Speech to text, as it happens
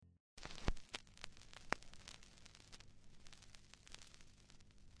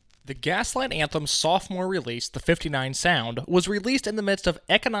The Gaslight Anthem's sophomore release, The 59 Sound, was released in the midst of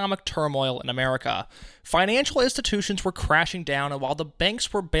economic turmoil in America. Financial institutions were crashing down, and while the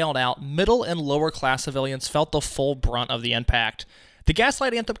banks were bailed out, middle and lower class civilians felt the full brunt of the impact. The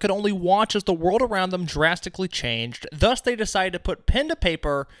Gaslight Anthem could only watch as the world around them drastically changed, thus they decided to put pen to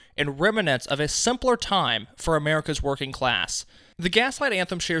paper in remnants of a simpler time for America's working class. The Gaslight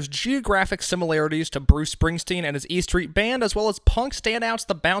Anthem shares geographic similarities to Bruce Springsteen and his E Street Band, as well as punk standouts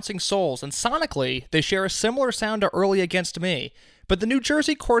The Bouncing Souls, and sonically, they share a similar sound to early Against Me. But the New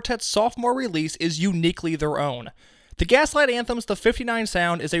Jersey Quartet's sophomore release is uniquely their own. The Gaslight Anthem's The 59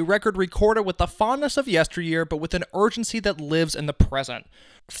 Sound is a record recorded with the fondness of yesteryear, but with an urgency that lives in the present.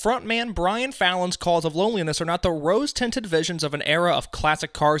 Frontman Brian Fallon's calls of loneliness are not the rose-tinted visions of an era of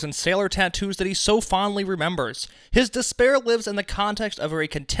classic cars and sailor tattoos that he so fondly remembers. His despair lives in the context of a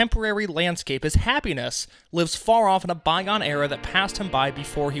contemporary landscape. His happiness lives far off in a bygone era that passed him by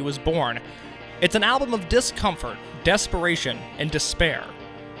before he was born. It's an album of discomfort, desperation, and despair.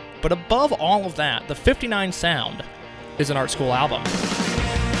 But above all of that, The 59 Sound is an art school album.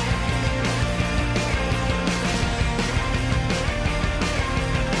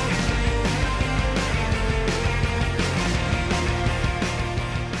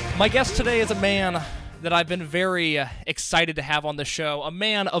 My guest today is a man that I've been very excited to have on the show, a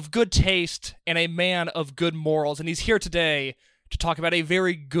man of good taste and a man of good morals, and he's here today to talk about a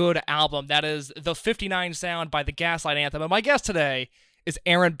very good album, that is The 59 Sound by the Gaslight Anthem. And my guest today is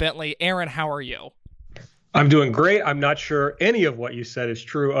Aaron Bentley. Aaron, how are you? I'm doing great. I'm not sure any of what you said is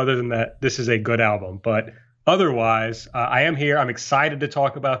true other than that this is a good album. But otherwise, I am here. I'm excited to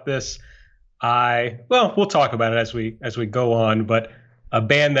talk about this. We'll talk about it as we go on, but a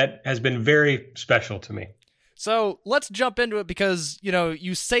band that has been very special to me. So let's jump into it because,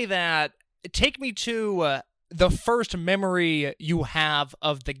 you say that. Take me to the first memory you have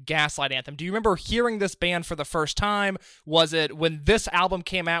of the Gaslight Anthem. Do you remember hearing this band for the first time? Was it when this album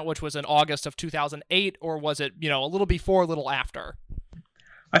came out, which was in August of 2008, or was it, a little before, a little after?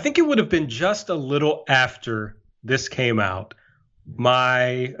 I think it would have been just a little after this came out.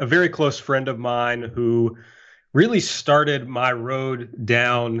 A very close friend of mine who really started my road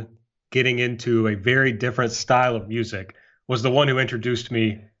down getting into a very different style of music was the one who introduced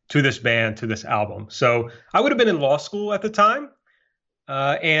me to this band, to this album. So I would have been in law school at the time.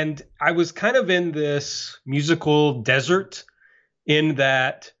 And I was kind of in this musical desert in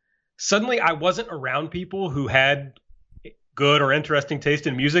that suddenly I wasn't around people who had good or interesting taste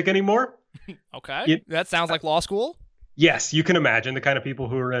in music anymore. Okay. That sounds like law school. Yes, you can imagine the kind of people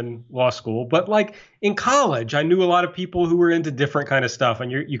who are in law school. But like in college, I knew a lot of people who were into different kind of stuff, and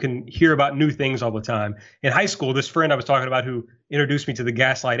you can hear about new things all the time. In high school, this friend I was talking about who introduced me to the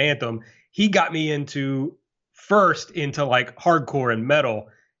Gaslight Anthem, he got me first into like hardcore and metal,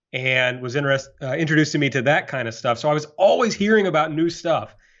 and was introducing me to that kind of stuff. So I was always hearing about new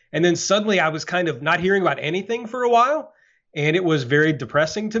stuff. And then suddenly I was kind of not hearing about anything for a while, and it was very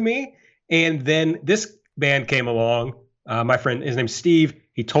depressing to me. And then this band came along. My friend, his name's Steve.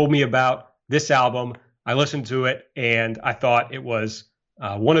 He told me about this album. I listened to it, and I thought it was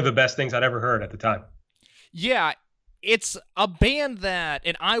one of the best things I'd ever heard at the time. Yeah, it's a band that,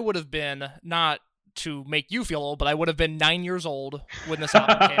 and I would have been, not to make you feel old, but I would have been 9 years old when this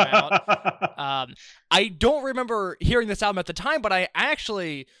album came out. I don't remember hearing this album at the time, but I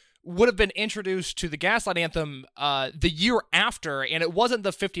actually would have been introduced to the Gaslight Anthem the year after, and it wasn't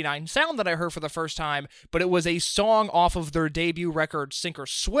the 59 Sound that I heard for the first time, but it was a song off of their debut record, Sink or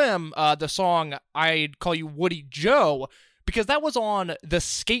Swim, the song I'd Call You Woody Joe, because that was on the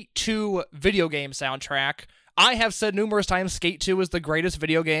Skate 2 video game soundtrack. I have said numerous times Skate 2 is the greatest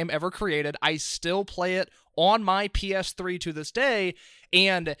video game ever created. I still play it on my PS3 to this day,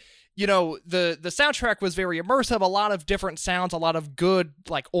 and the soundtrack was very immersive, a lot of different sounds, a lot of good,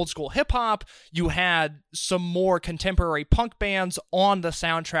 like, old school hip-hop. You had some more contemporary punk bands on the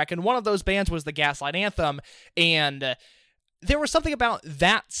soundtrack, and one of those bands was the Gaslight Anthem, and there was something about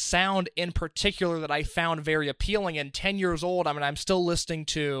that sound in particular that I found very appealing. And 10 years old, I'm still listening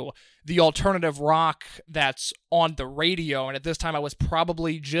to the alternative rock that's on the radio, and at this time I was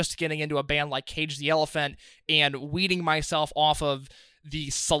probably just getting into a band like Cage the Elephant and weeding myself off of the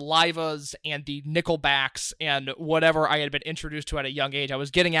Salivas and the Nickelbacks and whatever I had been introduced to at a young age. I was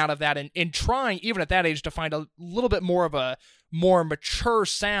getting out of that and trying, even at that age, to find a little bit more of a more mature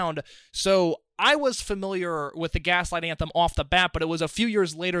sound. So I was familiar with the Gaslight Anthem off the bat, but it was a few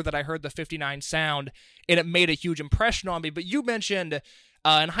years later that I heard the 59 Sound, and it made a huge impression on me. But you mentioned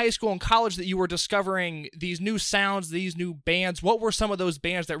in high school and college that you were discovering these new sounds, these new bands. What were some of those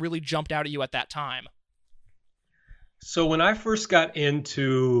bands that really jumped out at you at that time? So when I first got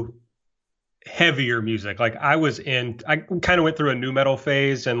into heavier music, like I kind of went through a new metal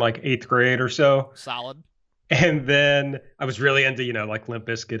phase in like eighth grade or so. Solid. And then I was really into, like Limp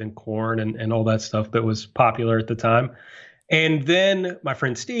Bizkit and Korn and all that stuff that was popular at the time. And then my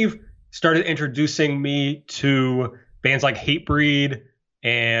friend Steve started introducing me to bands like Hatebreed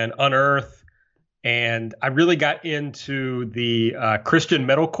and Unearth. And I really got into the Christian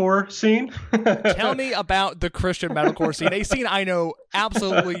metalcore scene. Tell me about the Christian metalcore scene, a scene I know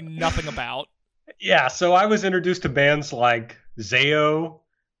absolutely nothing about. Yeah, so I was introduced to bands like Zao,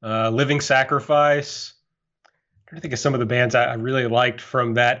 Living Sacrifice. I'm trying to think of some of the bands I really liked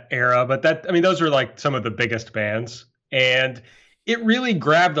from that era, but those are like some of the biggest bands. And it really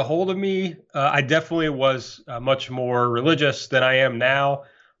grabbed a hold of me. I definitely was much more religious than I am now.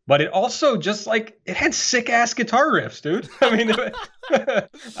 But it also just it had sick ass guitar riffs, dude. I mean,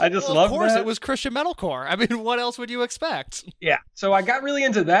 I just love that. Of course, it was Christian metalcore. I mean, what else would you expect? Yeah. So I got really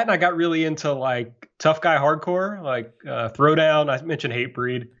into that, and I got really into tough guy hardcore, Throwdown. I mentioned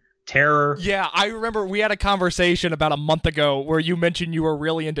Hatebreed, Terror. Yeah, I remember we had a conversation about a month ago where you mentioned you were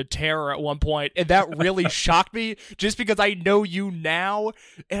really into Terror at one point, and that really shocked me just because I know you now,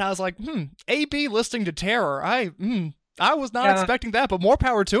 and I was like, AB listening to Terror. I was not expecting that, but more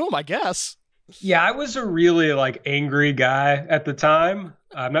power to him, I guess. Yeah, I was a really angry guy at the time.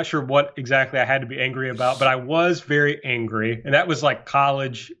 I'm not sure what exactly I had to be angry about, but I was very angry. And that was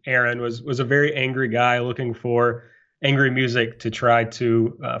college. Aaron was a very angry guy looking for angry music to try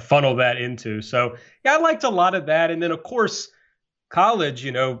to funnel that into. So yeah, I liked a lot of that. And then of course, college,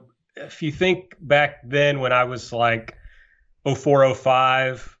 if you think back then when I was 04,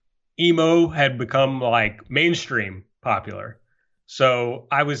 05, emo had become mainstream popular. So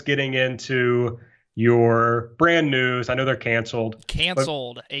I was getting into your Brand News. I know they're canceled.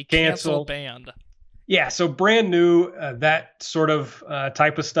 Canceled band. Yeah, so Brand New, that sort of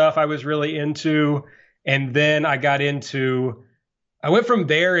type of stuff I was really into. And then I went from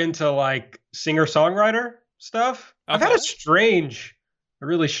there into singer-songwriter stuff. Okay. I've had a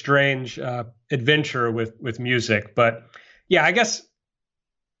really strange adventure with music. But yeah, I guess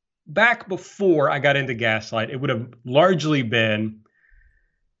back before I got into Gaslight, it would have largely been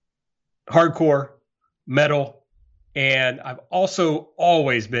hardcore, metal, and I've also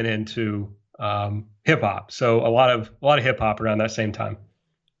always been into hip hop. So a lot of hip hop around that same time.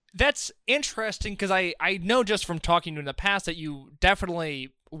 That's interesting because I know just from talking to you in the past that you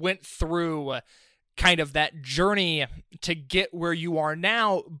definitely went through kind of that journey to get where you are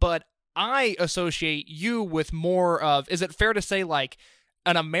now, but I associate you with more of, is it fair to say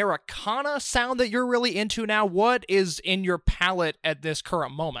an Americana sound that you're really into now? What is in your palette at this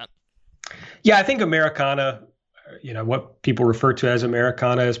current moment? Yeah, I think Americana, what people refer to as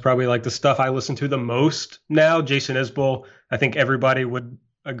Americana is probably the stuff I listen to the most now. Jason Isbell, I think everybody would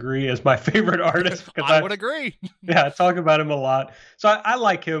agree, is my favorite artist. I would agree. Yeah, I talk about him a lot. So I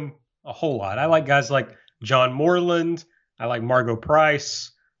like him a whole lot. I like guys like John Moreland. I like Margot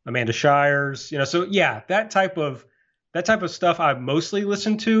Price, Amanda Shires. So yeah, that type of stuff I mostly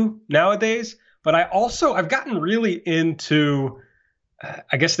listen to nowadays. But I've gotten really into,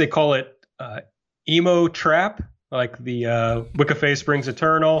 I guess they call it emo trap, the Wicca Phase Springs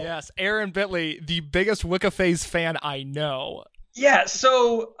Eternal. Yes, Aaron Bentley, the biggest Wicca Phase fan I know. Yeah,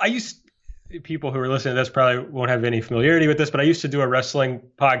 so people who are listening to this probably won't have any familiarity with this, but I used to do a wrestling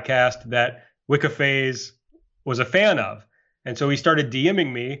podcast that Wicca Phase was a fan of. And so he started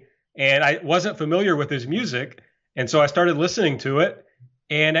DMing me, and I wasn't familiar with his music. And so I started listening to it.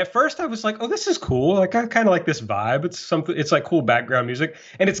 And at first I was like, oh, this is cool. I kind of like this vibe. It's cool background music.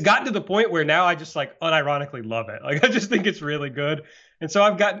 And it's gotten to the point where now I just unironically love it. I just think it's really good. And so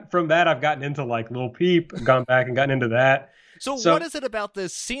I've gotten into Lil Peep, gone back and gotten into that. So what is it about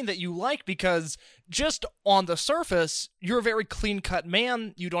this scene that you like? Because just on the surface, you're a very clean-cut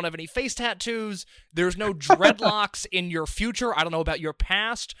man. You don't have any face tattoos. There's no dreadlocks in your future. I don't know about your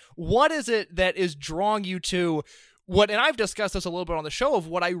past. What is it that is drawing you to and I've discussed this a little bit on the show, of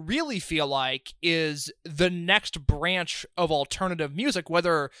what I really feel like is the next branch of alternative music,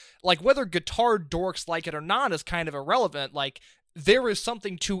 whether guitar dorks like it or not is kind of irrelevant. There is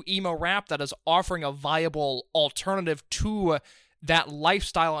something to emo rap that is offering a viable alternative to that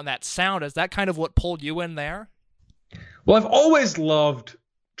lifestyle and that sound. Is that kind of what pulled you in there? Well, I've always loved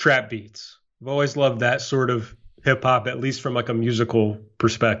trap beats. I've always loved that sort of hip hop, at least from a musical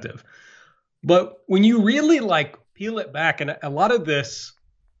perspective. But when you really peel it back, and a lot of this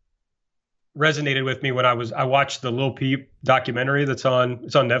resonated with me when I watched the Lil Peep documentary it's on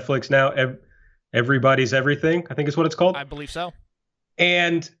Netflix now. Everybody's Everything, I think is what it's called. I believe so.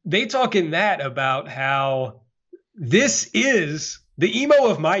 And they talk in that about how this is the emo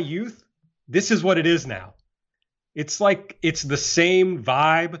of my youth. This is what it is now. It's like it's the same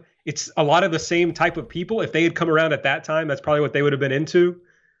vibe. It's a lot of the same type of people. If they had come around at that time, that's probably what they would have been into.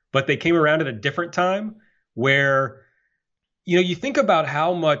 But they came around at a different time where, you think about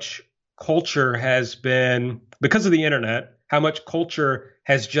how much culture has been, because of the internet, how much culture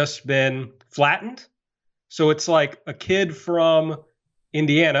has just been flattened. So it's like a kid from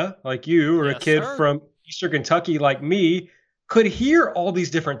Indiana, like you, or a kid from Eastern Kentucky, like me, could hear all these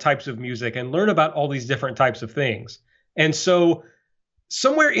different types of music and learn about all these different types of things. And so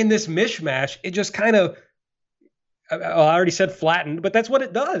somewhere in this mishmash, it just kind of, I already said flattened, but that's what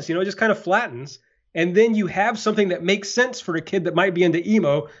it does. It just kind of flattens. And then you have something that makes sense for a kid that might be into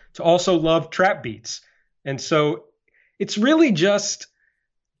emo to also love trap beats. And so it's really just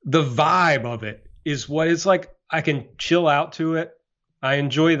the vibe of it is what it's like. I can chill out to it. I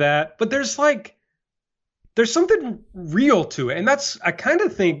enjoy that. But there's something real to it. And I kind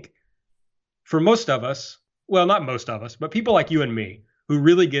of think for most of us, well, not most of us, but people like you and me who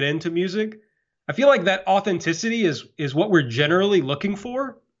really get into music, I feel like that authenticity is what we're generally looking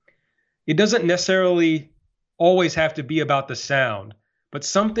for. It doesn't necessarily always have to be about the sound, but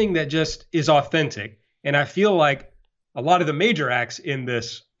something that just is authentic. And I feel like a lot of the major acts in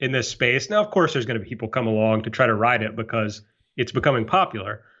this space, now, of course, there's going to be people come along to try to ride it because it's becoming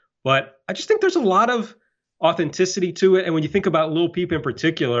popular. But I just think there's a lot of authenticity to it. And when you think about Lil Peep in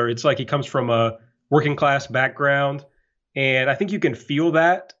particular, it's like he comes from a working class background. And I think you can feel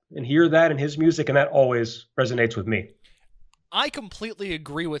that and hear that in his music. And that always resonates with me. I completely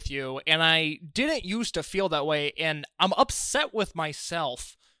agree with you, and I didn't used to feel that way, and I'm upset with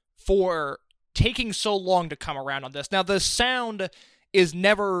myself for taking so long to come around on this. Now, the sound is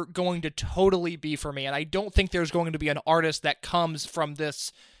never going to totally be for me, and I don't think there's going to be an artist that comes from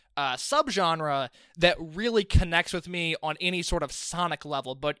this subgenre that really connects with me on any sort of sonic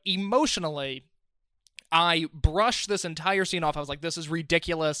level, but emotionally, I brushed this entire scene off. I was like, this is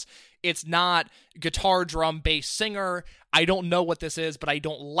ridiculous. It's not guitar, drum, bass, singer. I don't know what this is, but I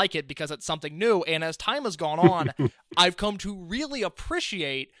don't like it because it's something new. And as time has gone on, I've come to really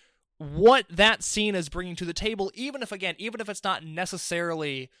appreciate what that scene is bringing to the table, even if it's not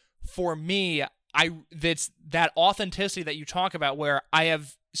necessarily for me. That's that authenticity that you talk about, where I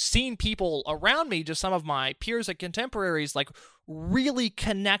have seen people around me, just some of my peers and contemporaries, like really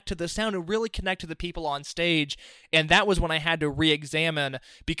connect to the sound and really connect to the people on stage. And that was when I had to re-examine,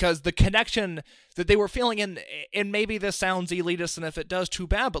 because the connection that they were feeling, and maybe this sounds elitist, and if it does, too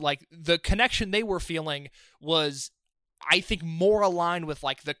bad, but like the connection they were feeling was, I think, more aligned with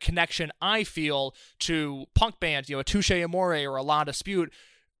like the connection I feel to punk bands, a Touche Amore or a La Dispute.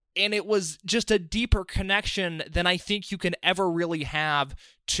 And it was just a deeper connection than I think you can ever really have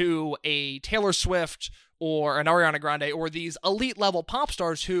to a Taylor Swift or an Ariana Grande or these elite level pop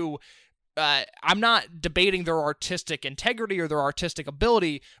stars who, I'm not debating their artistic integrity or their artistic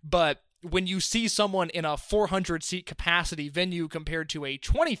ability, but when you see someone in a 400 seat capacity venue compared to a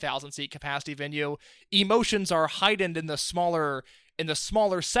 20,000 seat capacity venue, emotions are heightened in the smaller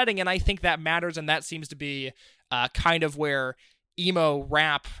setting. And I think that matters. And that seems to be kind of where emo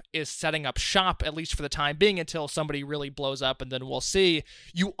rap is setting up shop, at least for the time being, until somebody really blows up, and then we'll see.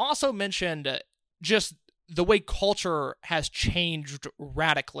 You also mentioned just the way culture has changed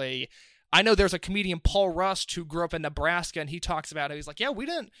radically. I know there's a comedian, Paul Rust, who grew up in Nebraska, and he talks about it. He's like, yeah, we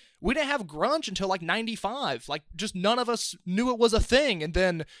didn't have grunge until like 95. Like, just none of us knew it was a thing. And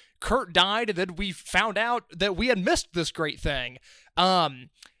then Kurt died, and then we found out that we had missed this great thing. And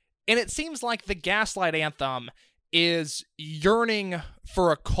it seems like the Gaslight Anthem is yearning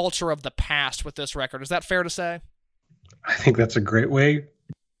for a culture of the past with this record. Is that fair to say? I think that's a great way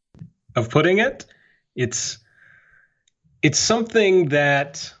of putting it. It's something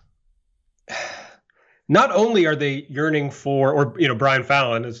that not only are they yearning for, or Brian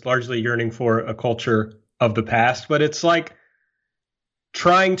Fallon is largely yearning for a culture of the past, but it's like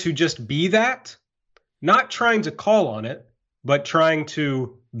trying to just be that, not trying to call on it, but trying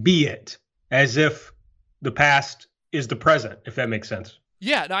to be it, as if the past is the present, if that makes sense.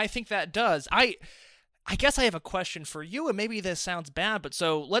 Yeah, no, I think that does. I guess I have a question for you, and maybe this sounds bad, but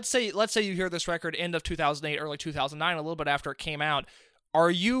so let's say you hear this record end of 2008, early 2009, a little bit after it came out.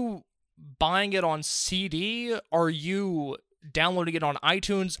 Are you buying it on CD? Are you downloading it on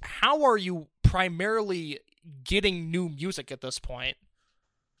iTunes? How are you primarily getting new music at this point?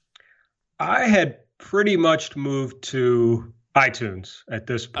 I had pretty much moved to iTunes at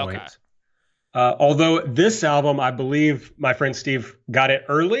this point. Okay. Although this album, I believe my friend Steve got it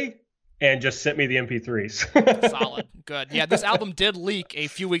early, and just sent me the MP3s. Solid. Good. Yeah, this album did leak a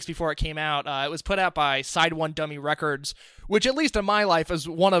few weeks before it came out. It was put out by Side One Dummy Records, which at least in my life is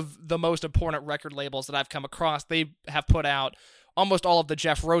one of the most important record labels that I've come across. They have put out almost all of the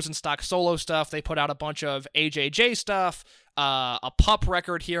Jeff Rosenstock solo stuff. They put out a bunch of AJJ stuff, a Pup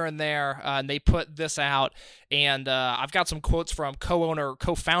record here and there, and they put this out. And I've got some quotes from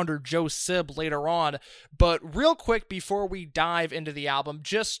co-founder Joe Sib later on. But real quick, before we dive into the album,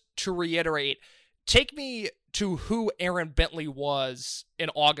 just to reiterate, take me to who Aaron Bentley was in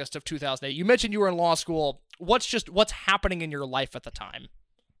August of 2008. You mentioned you were in law school. What's happening in your life at the time?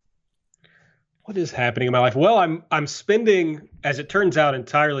 What is happening in my life? Well, I'm spending, as it turns out,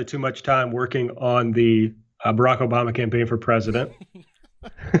 entirely too much time working on the Barack Obama campaign for president.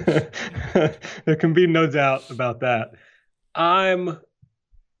 There can be no doubt about that. I'm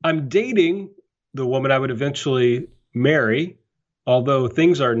dating the woman I would eventually marry, although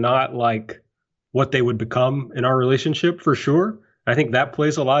things are not like what they would become in our relationship for sure. I think that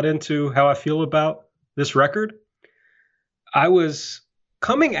plays a lot into how I feel about this record. I was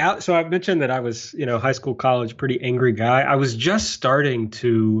coming out, so I've mentioned that I was, high school, college, pretty angry guy. I was just starting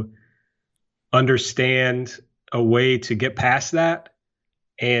to understand a way to get past that,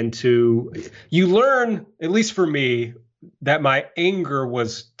 and you learn, at least for me, that my anger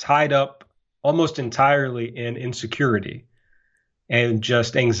was tied up almost entirely in insecurity and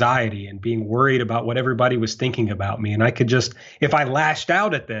just anxiety and being worried about what everybody was thinking about me. And I could just, if I lashed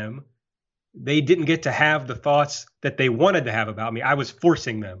out at them, they didn't get to have the thoughts that they wanted to have about me. I was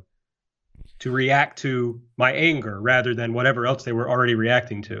forcing them to react to my anger rather than whatever else they were already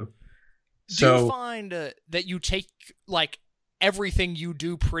reacting to. Do you find that you take like everything you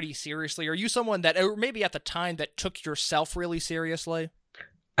do pretty seriously? Are you someone that, or maybe at the time, that took yourself really seriously?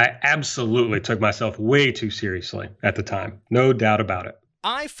 I absolutely took myself way too seriously at the time. No doubt about it.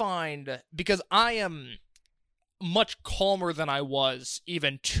 I find, because I am much calmer than I was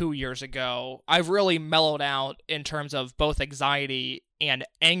even 2 years ago. I've really mellowed out in terms of both anxiety and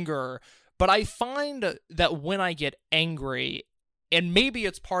anger, but I find that when I get angry, and maybe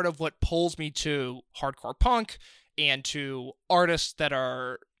it's part of what pulls me to hardcore punk and to artists that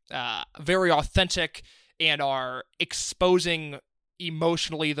are very authentic and are exposing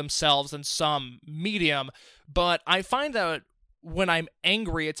emotionally themselves in some medium, but I find that when I'm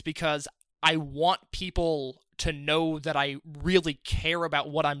angry, it's because I want people to know that I really care about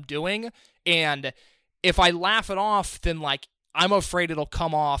what I'm doing. And if I laugh it off, then like I'm afraid it'll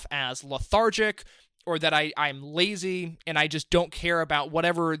come off as lethargic, or that I'm lazy and I just don't care about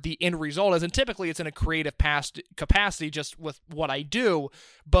whatever the end result is. And typically it's in a creative capacity just with what I do.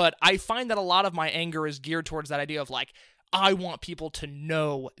 But I find that a lot of my anger is geared towards that idea of like, I want people to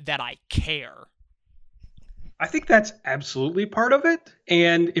know that I care. I think that's absolutely part of it.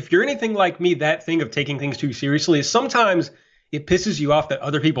 And if you're anything like me, that thing of taking things too seriously is sometimes it pisses you off that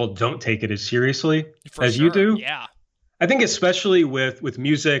other people don't take it as seriously as you do. Yeah. I think especially with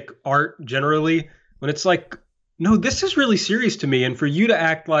music, art generally, when it's like, no, this is really serious to me. And for you to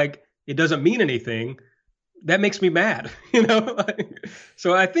act like it doesn't mean anything, that makes me mad,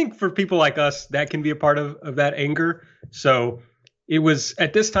 So I think for people like us, that can be a part of that anger. So it was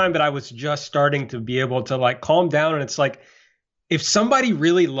at this time that I was just starting to be able to like calm down. And it's like, if somebody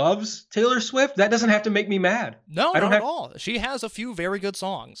really loves Taylor Swift, that doesn't have to make me mad. No, not at all. She has a few very good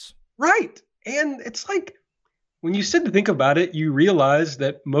songs. Right. And it's like, when you sit to think about it, you realize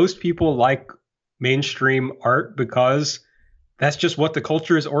that most people like mainstream art because that's just what the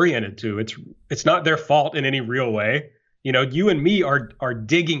culture is oriented to. It's not their fault in any real way. You and me are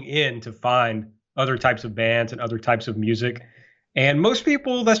digging in to find other types of bands and other types of music. And most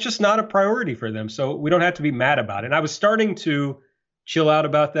people, that's just not a priority for them. So we don't have to be mad about it. And I was starting to chill out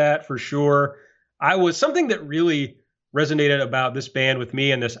about that for sure. Something that really resonated about this band with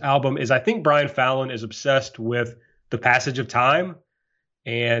me and this album is I think Brian Fallon is obsessed with the passage of time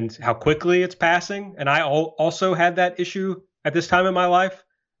and how quickly it's passing. And I also had that issue at this time in my life.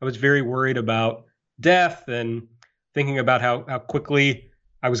 I was very worried about death and thinking about how quickly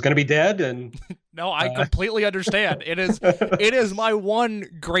I was going to be dead. And no, I completely understand. It is my one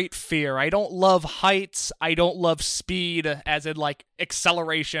great fear. I don't love heights. I don't love speed as in like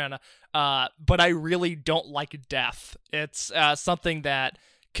acceleration. But I really don't like death. It's something that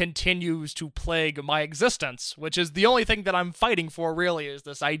continues to plague my existence, which is the only thing that I'm fighting for really, is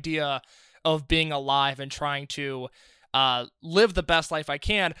this idea of being alive and trying to live the best life I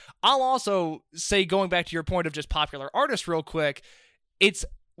can. I'll also say, going back to your point of just popular artists real quick, it's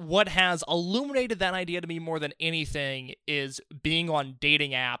what has illuminated that idea to me more than anything is being on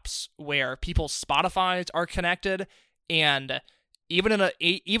dating apps where people's Spotifys are connected, and even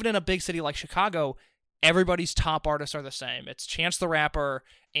in a big city like Chicago, everybody's top artists are the same. It's Chance the Rapper,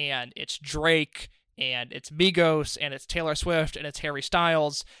 and it's Drake, and it's Migos, and it's Taylor Swift, and it's Harry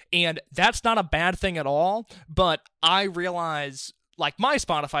Styles, and that's not a bad thing at all, but I realize, like, my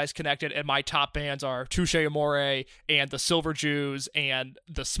Spotify is connected, and my top bands are Touche Amore, and the Silver Jews, and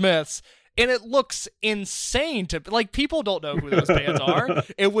the Smiths, and it looks insane to, like, people don't know who those bands are,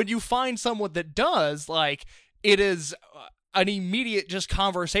 and when you find someone that does, like, it is an immediate just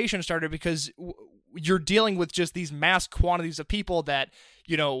conversation starter, because you're dealing with just these mass quantities of people that,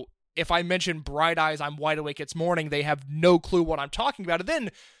 you know, if I mention Bright Eyes, I'm Wide Awake, It's Morning, they have no clue what I'm talking about. And then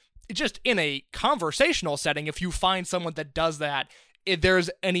just in a conversational setting, if you find someone that does that, there's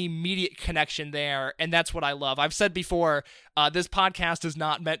an immediate connection there, and that's what I love. I've said before, this podcast is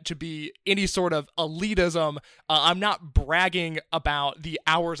not meant to be any sort of elitism. I'm not bragging about the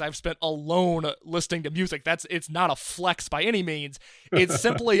hours I've spent alone listening to music. It's not a flex by any means. It's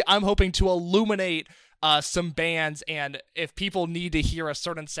simply I'm hoping to illuminate some bands, and if people need to hear a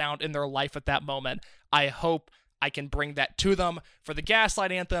certain sound in their life at that moment, I hope I can bring that to them. For the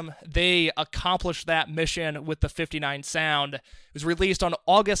Gaslight Anthem, they accomplished that mission with the 59 sound. It was released on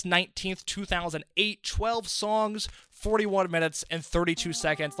August 19th, 2008. 12 songs, 41 minutes, and 32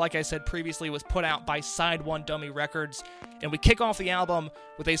 seconds. Like I said previously, it was put out by Side One Dummy Records. And we kick off the album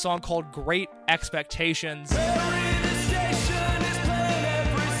with a song called Great Expectations.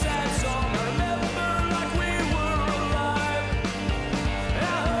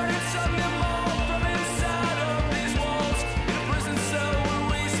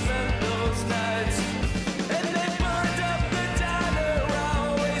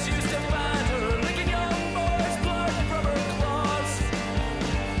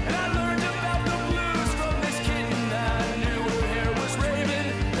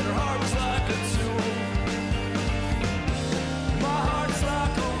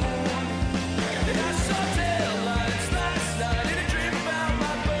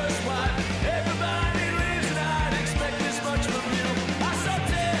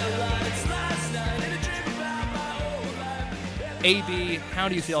 AB, how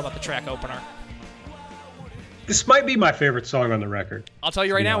do you feel about the track opener? This might be my favorite song on the record. I'll tell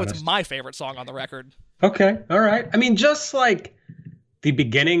you right now, it's my favorite song on the record. Okay, all right. I mean, just like the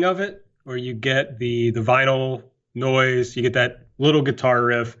beginning of it, where you get the vinyl noise, you get that little guitar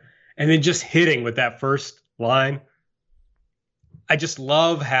riff, and then just hitting with that first line. I just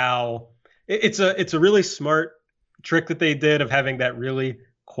love how it's a really smart trick that they did of having that really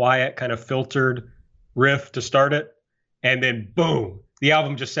quiet kind of filtered riff to start it. And then boom, the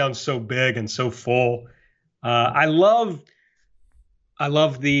album just sounds so big and so full. I love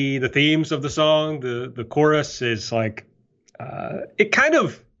the themes of the song. The chorus is like, it kind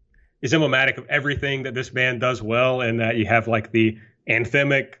of is emblematic of everything that this band does well, in that you have like the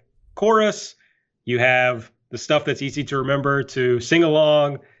anthemic chorus, you have the stuff that's easy to remember to sing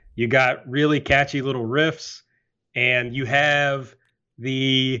along, you got really catchy little riffs, and you have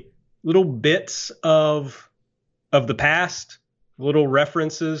the little bits of the past, little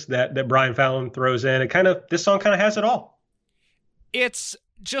references that Brian Fallon throws in. This song kind of has it all. It's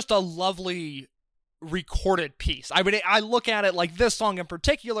just a lovely recorded piece. I mean, I look at it like this song in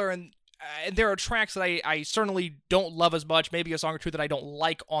particular, and there are tracks that I certainly don't love as much, maybe a song or two that I don't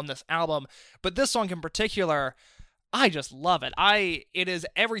like on this album, but this song in particular, I just love it. It is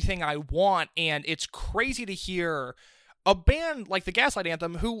everything I want, and it's crazy to hear a band like the Gaslight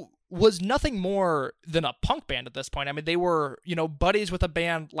Anthem, who was nothing more than a punk band at this point. I mean, they were, buddies with a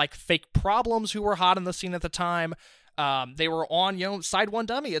band like Fake Problems, who were hot in the scene at the time. They were on, Side One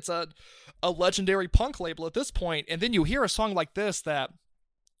Dummy. It's a legendary punk label at this point. And then you hear a song like this that,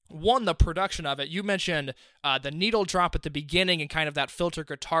 one, the production of it. You mentioned the needle drop at the beginning and kind of that filter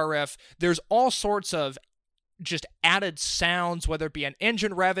guitar riff. There's all sorts of just added sounds, whether it be an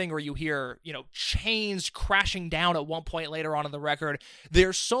engine revving or you hear, chains crashing down at one point later on in the record.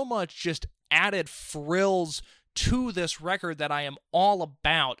 There's so much just added frills to this record that I am all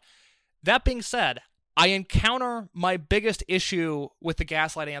about. That being said, I encounter my biggest issue with the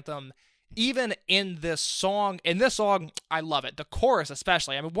Gaslight Anthem even in this song. In this song, I love it. The chorus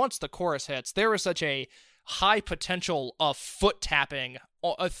especially. I mean, once the chorus hits, there is such a high potential of foot tapping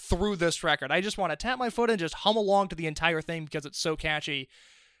through this record. I just want to tap my foot and just hum along to the entire thing because it's so catchy.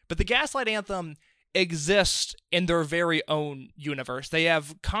 But the Gaslight Anthem exists in their very own universe. They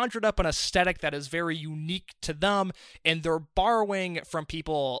have conjured up an aesthetic that is very unique to them, and they're borrowing from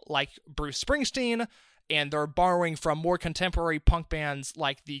people like Bruce Springsteen, and they're borrowing from more contemporary punk bands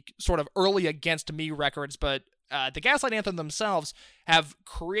like the sort of early Against Me records, but the Gaslight Anthem themselves have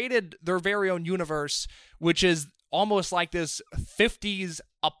created their very own universe, which is almost like this 50s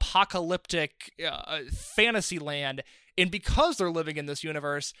apocalyptic fantasy land. And because they're living in this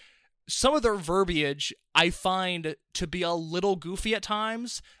universe, some of their verbiage I find to be a little goofy at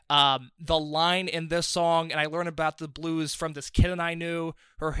times. The line in this song, and I learned about the blues from this kitten I knew,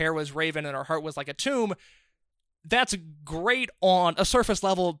 her hair was raven and her heart was like a tomb. That's great on a surface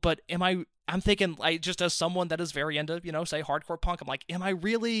level, but I'm thinking, like, just as someone that is very into, say hardcore punk, I'm like, am I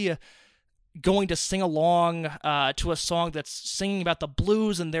really going to sing along to a song that's singing about the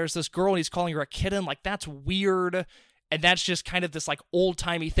blues and there's this girl and he's calling her a kitten? Like, that's weird. And that's just kind of this like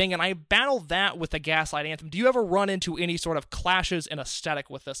old-timey thing. And I battle that with the Gaslight Anthem. Do you ever run into any sort of clashes in aesthetic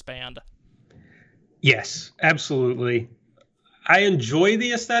with this band? Yes, absolutely. I enjoy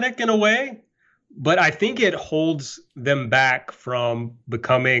the aesthetic in a way, but I think it holds them back from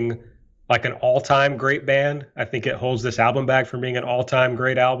becoming like an all-time great band. I think it holds this album back from being an all-time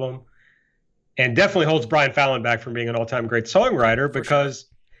great album, and definitely holds Brian Fallon back from being an all-time great songwriter, because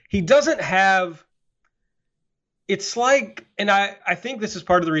he doesn't have... It's like, and I think this is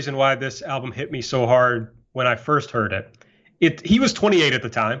part of the reason why this album hit me so hard when I first heard it. He was 28 at the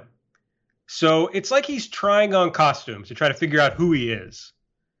time. So it's like he's trying on costumes to try to figure out who he is.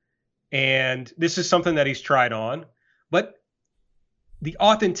 And this is something that he's tried on, but the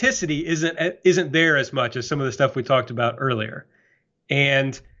authenticity isn't there as much as some of the stuff we talked about earlier.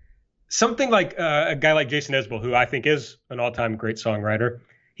 And something like a guy like Jason Isbell, who I think is an all-time great songwriter,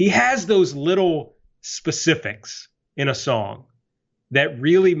 he has those little specifics in a song that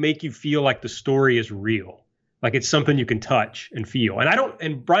really make you feel like the story is real, like it's something you can touch and feel.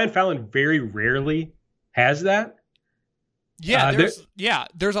 And Brian Fallon very rarely has that. Yeah,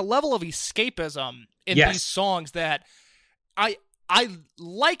 there's a level of escapism in these songs that I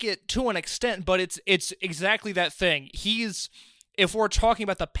like it to an extent, but it's exactly that thing. If we're talking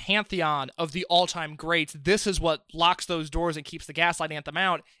about the pantheon of the all-time greats, this is what locks those doors and keeps the Gaslight Anthem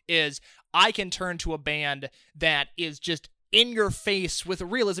out, is I can turn to a band that is just in your face with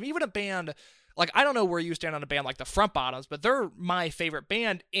realism. Even a band, like, I don't know where you stand on a band like the Front Bottoms, but they're my favorite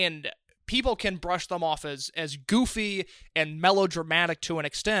band, and people can brush them off as goofy and melodramatic to an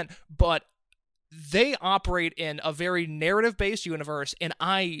extent, but they operate in a very narrative-based universe, and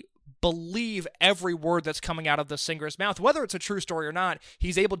I believe every word that's coming out of the singer's mouth, whether it's a true story or not.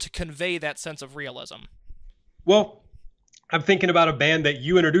 He's able to convey that sense of realism. Well, I'm thinking about a band that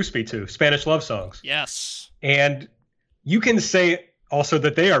you introduced me to, Spanish Love Songs. Yes. And you can say also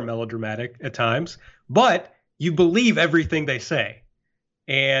that they are melodramatic at times, but you believe everything they say.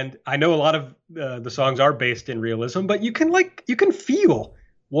 And I know a lot of the songs are based in realism, but you can feel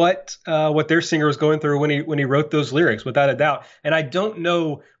what their singer was going through when he wrote those lyrics, without a doubt. And I don't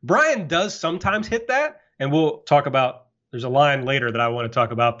know, Brian does sometimes hit that, and we'll talk about, there's a line later that I want to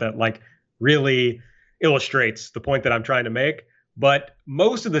talk about that like really illustrates the point that I'm trying to make. But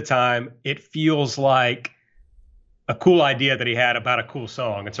most of the time it feels like a cool idea that he had about a cool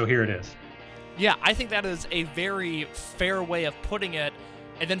song. And so here it is. Yeah, I think that is a very fair way of putting it.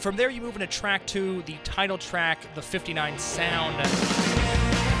 And then from there you move into track 2, the title track, the 59 Sound.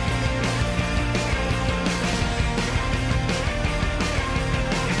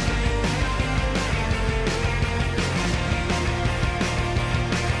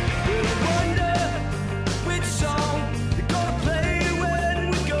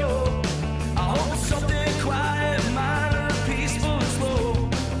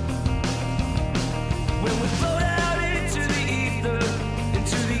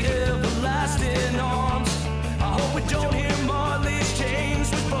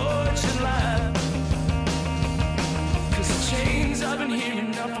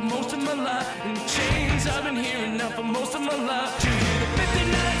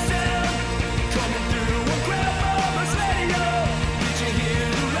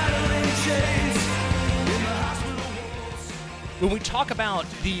 When we talk about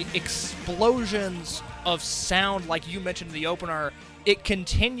the explosions of sound, like you mentioned in the opener, it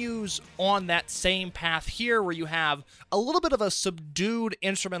continues on that same path here, where you have a little bit of a subdued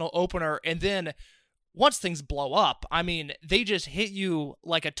instrumental opener, and then once things blow up, I mean, they just hit you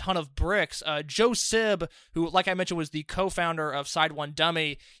like a ton of bricks. Joe Sib, who, like I mentioned, was the co-founder of Side One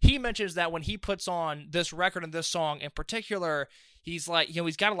Dummy, he mentions that when he puts on this record and this song in particular, he's like,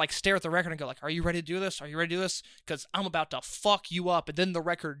 he's got to like stare at the record and go like, are you ready to do this? Are you ready to do this? Because I'm about to fuck you up. And then the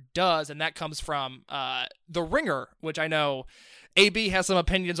record does, and that comes from The Ringer, which I know AB has some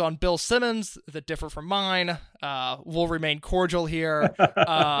opinions on Bill Simmons that differ from mine. We'll remain cordial here.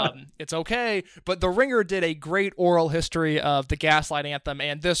 It's okay. But The Ringer did a great oral history of the Gaslight Anthem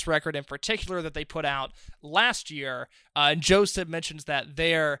and this record in particular that they put out last year. And Joseph mentions that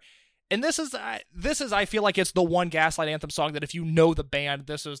there. And this is I feel like it's the one Gaslight Anthem song that if you know the band,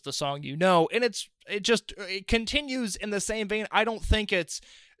 this is the song you know. And it continues in the same vein. I don't think it's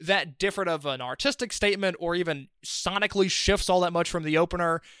that different of an artistic statement or even sonically shifts all that much from the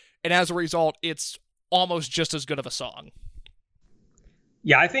opener. And as a result, it's almost just as good of a song.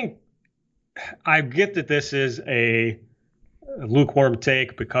 Yeah, I think I get that this is a lukewarm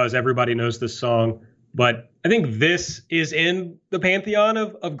take because everybody knows this song. But I think this is in the pantheon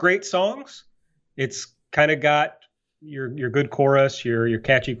of great songs. It's kind of got your good chorus, your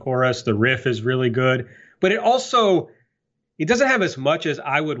catchy chorus. The riff is really good. But it doesn't have as much as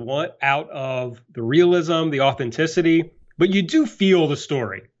I would want out of the realism, the authenticity. But you do feel the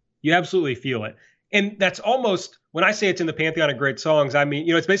story. You absolutely feel it. And that's almost, when I say it's in the pantheon of great songs, I mean,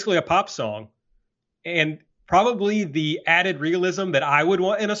 it's basically a pop song. And probably the added realism that I would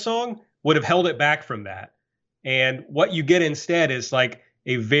want in a song would have held it back from that. And what you get instead is like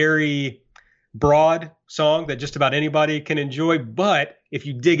a very broad song that just about anybody can enjoy. But if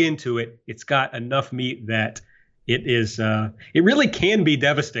you dig into it, it's got enough meat that it really can be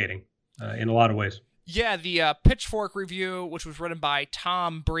devastating in a lot of ways. Yeah, the Pitchfork review, which was written by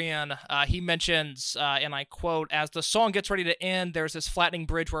Tom Brian, he mentions, and I quote, "As the song gets ready to end, there's this flattening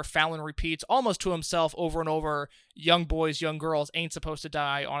bridge where Fallon repeats almost to himself over and over, 'Young boys, young girls ain't supposed to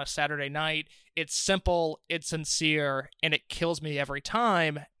die on a Saturday night. It's simple, it's sincere, and it kills me every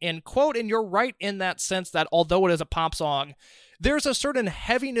time.'" End quote, and you're right in that sense that although it is a pop song, there's a certain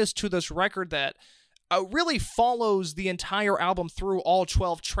heaviness to this record that really follows the entire album through all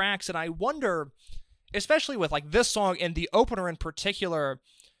 12 tracks, and I wonder, especially with like this song and the opener in particular,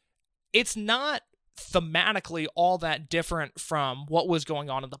 it's not thematically all that different from what was going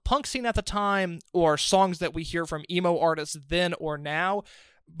on in the punk scene at the time or songs that we hear from emo artists then or now.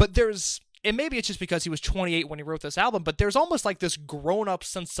 But and maybe it's just because he was 28 when he wrote this album, but there's almost like this grown-up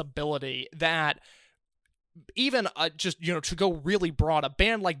sensibility that even just, to go really broad, a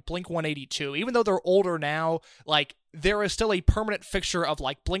band like Blink-182, even though they're older now, like there is still a permanent fixture of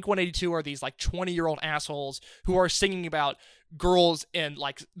like Blink-182 are these like 20-year-old assholes who are singing about girls in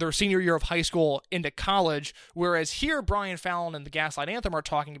like their senior year of high school into college, whereas here Brian Fallon and the Gaslight Anthem are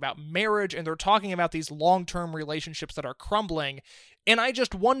talking about marriage and they're talking about these long-term relationships that are crumbling. And I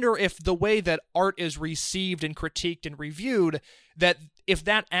just wonder if the way that art is received and critiqued and reviewed, that if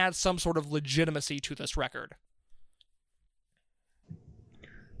that adds some sort of legitimacy to this record.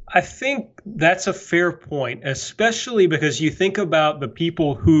 I think that's a fair point, especially because you think about the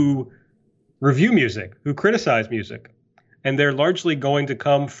people who review music, who criticize music, and they're largely going to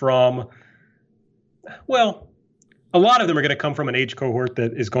come from, well, a lot of them are going to come from an age cohort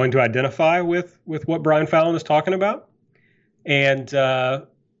that is going to identify with what Brian Fallon is talking about. And a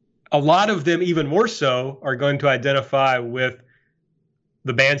lot of them, even more so, are going to identify with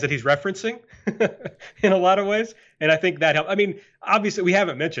the bands that he's referencing in a lot of ways. And I think that helps. I mean, obviously, we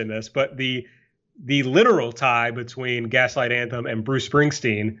haven't mentioned this, but the literal tie between Gaslight Anthem and Bruce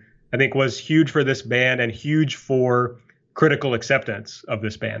Springsteen, I think, was huge for this band and huge for critical acceptance of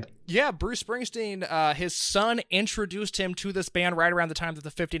this band. Yeah, Bruce Springsteen, his son introduced him to this band right around the time that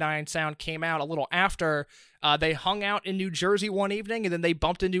the 59 Sound came out, a little after. They hung out in New Jersey one evening, and then they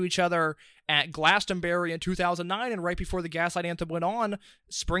bumped into each other at Glastonbury in 2009, and right before the Gaslight Anthem went on,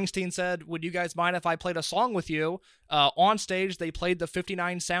 Springsteen said, "Would you guys mind if I played a song with you?" On stage, they played the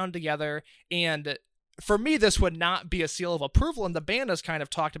 59 Sound together, and for me, this would not be a seal of approval, and the band has kind of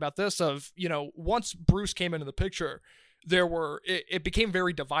talked about this of, once Bruce came into the picture, it became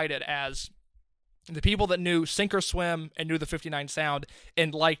very divided as the people that knew Sink or Swim and knew the 59 Sound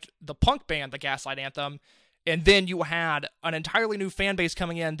and liked the punk band, the Gaslight Anthem, and then you had an entirely new fan base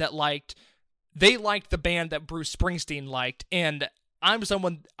coming in that liked the band that Bruce Springsteen liked, and I'm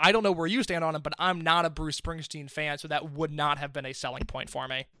someone, I don't know where you stand on it, but I'm not a Bruce Springsteen fan, so that would not have been a selling point for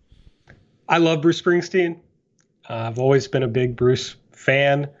me. I love Bruce Springsteen. I've always been a big Bruce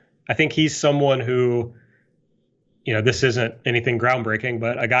fan. I think he's someone who, this isn't anything groundbreaking,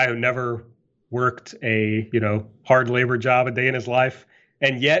 but a guy who never worked a, hard labor job a day in his life,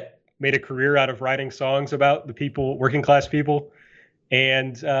 and yet made a career out of writing songs about the people, working class people,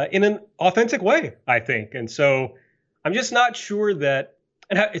 and in an authentic way, I think. And so I'm just not sure that,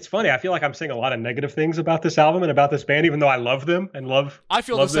 and it's funny, I feel like I'm saying a lot of negative things about this album and about this band, even though I love them and love I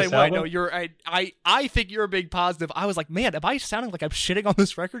feel love the same way. Album. No, I think you're a big positive. I was like, man, am I sounding like I'm shitting on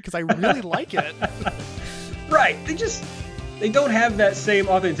this record? Because I really like it. Right. They don't have that same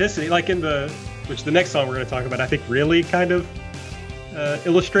authenticity, like which the next song we're going to talk about, I think really kind of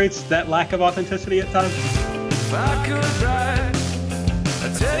illustrates that lack of authenticity at times. If I could write,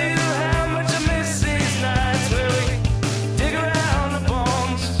 I'd tell you how much I miss these nights where we dig around the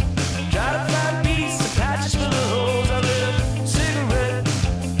bones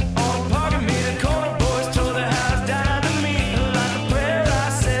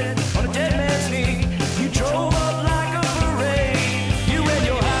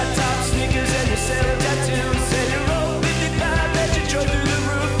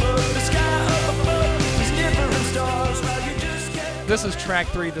this is track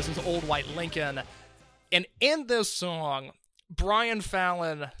 3. This is Old White Lincoln. And in this song, Brian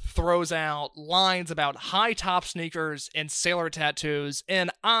Fallon throws out lines about high-top sneakers and sailor tattoos, and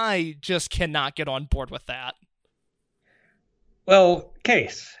I just cannot get on board with that. Well,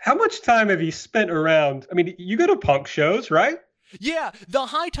 Case, how much time have you spent around? I mean, you go to punk shows, right? Yeah, the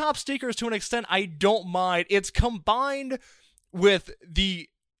high-top sneakers, to an extent, I don't mind. It's combined with the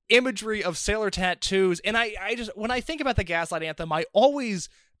imagery of sailor tattoos, and I just, when I think about the Gaslight Anthem, I always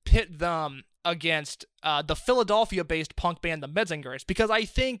pit them against the Philadelphia-based punk band the Menzingers, because I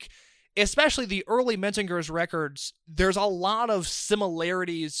think, especially the early Menzingers records, there's a lot of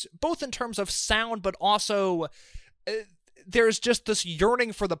similarities, both in terms of sound, but also there's just this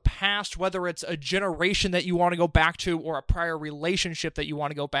yearning for the past, whether it's a generation that you want to go back to or a prior relationship that you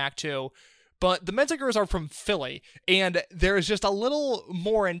want to go back to. But the Menzingers are from Philly, and there's just a little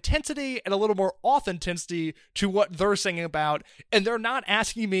more intensity and a little more authenticity to what they're singing about, and they're not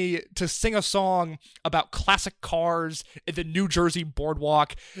asking me to sing a song about classic cars in the New Jersey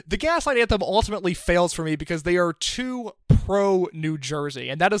boardwalk. The Gaslight Anthem ultimately fails for me because they are too pro-New Jersey,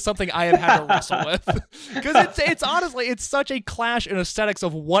 and that is something I have had to wrestle with. Because it's honestly, it's such a clash in aesthetics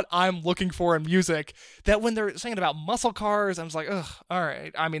of what I'm looking for in music that when they're singing about muscle cars, I'm just like, ugh, all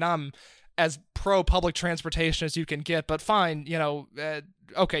right. I mean, I'm as pro public transportation as you can get, but fine,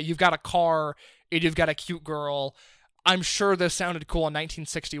 okay, you've got a car and you've got a cute girl. I'm sure this sounded cool in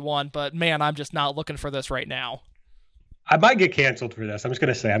 1961, but man, I'm just not looking for this right now. I might get canceled for this. I'm just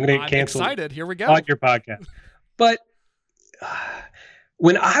going to say, I'm going to get canceled. I'm excited. Here we go. On your podcast. But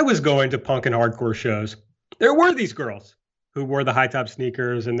when I was going to punk and hardcore shows, there were these girls who wore the high top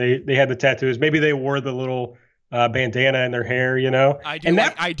sneakers and they had the tattoos. Maybe they wore the little bandana in their hair,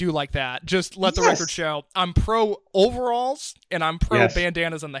 I do like that. Just let the record show. I'm pro overalls and I'm pro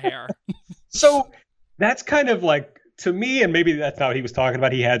bandanas in the hair. So that's kind of like, to me, and maybe that's not what he was talking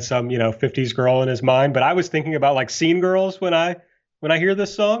about. He had some, 50s girl in his mind, but I was thinking about like scene girls when I hear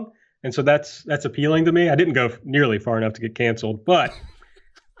this song. And so that's appealing to me. I didn't go nearly far enough to get canceled, but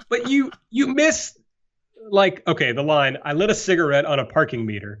you miss, like, okay, the line, I lit a cigarette on a parking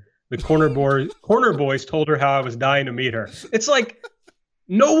meter. The corner boys told her how I was dying to meet her. It's like,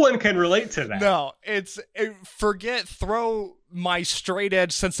 no one can relate to that. No, throw my straight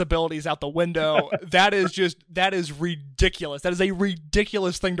edge sensibilities out the window. That is ridiculous. That is a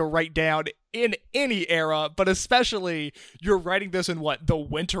ridiculous thing to write down in any era, but especially you're writing this in the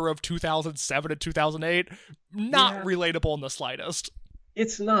winter of 2007 and 2008. Not relatable in the slightest.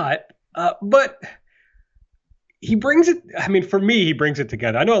 It's not, but he brings it, for me, he brings it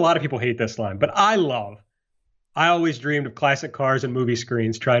together. I know a lot of people hate this line, but I always dreamed of classic cars and movie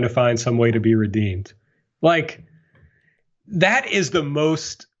screens trying to find some way to be redeemed. Like, that is the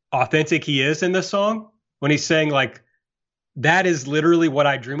most authentic he is in this song, when he's saying, like, that is literally what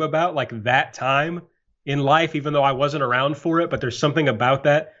I dream about, like that time in life, even though I wasn't around for it, but there's something about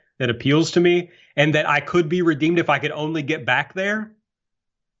that appeals to me, and that I could be redeemed if I could only get back there.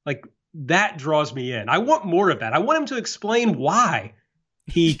 Like, that draws me in. I want more of that. I want him to explain why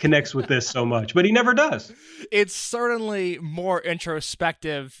he connects with this so much, but he never does. It's certainly more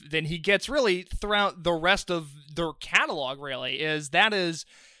introspective than he gets really throughout the rest of their catalog, really. That is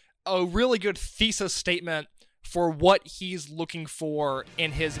a really good thesis statement for what he's looking for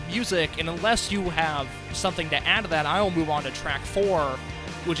in his music, and unless you have something to add to that, I will move on to track 4,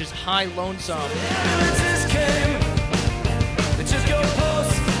 which is High Lonesome.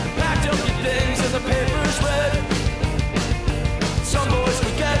 Things as the papers read. Some boys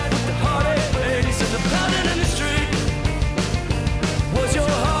forget with the heartache brings, and the pounding in the street was your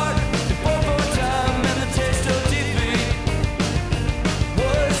heart. The for time and the taste of defeat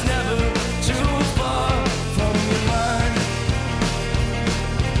was never too far from your mind.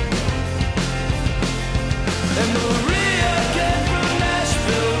 And Maria came from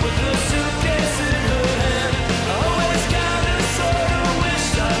Nashville with her suitcase in her hand. I always kind of sort of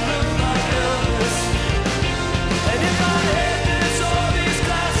wished I looked like Elvis. And if I had this, all these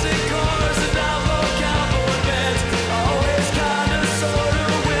classic cars and outlaw cowboy bands, I always kind of sort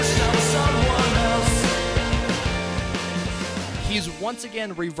of wished I was someone else. He's once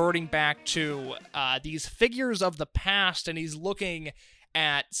again reverting back to these figures of the past, and he's looking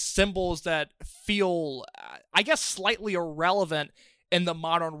at symbols that feel, I guess, slightly irrelevant in the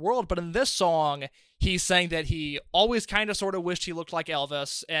modern world. But in this song, he's saying that he always kind of sort of wished he looked like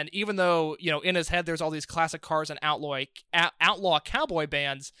Elvis. And even though, in his head, there's all these classic cars and outlaw cowboy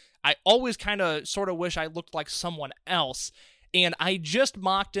bands, I always kind of sort of wish I looked like someone else. And I just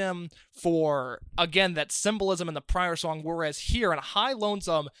mocked him for, again, that symbolism in the prior song, whereas here in High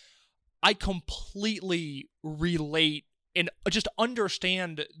Lonesome, I completely relate just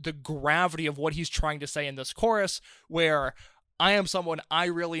understand the gravity of what he's trying to say in this chorus, where I am someone, I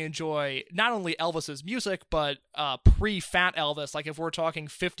really enjoy not only Elvis's music, but pre-Fat Elvis. Like if we're talking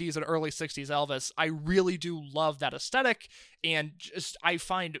 50s and early 60s Elvis, I really do love that aesthetic. And just I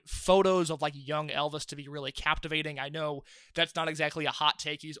find photos of like young Elvis to be really captivating. I know that's not exactly a hot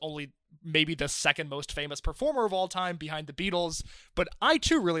take. He's only maybe the second most famous performer of all time behind the Beatles. But I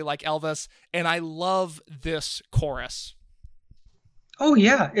too really like Elvis, and I love this chorus. Oh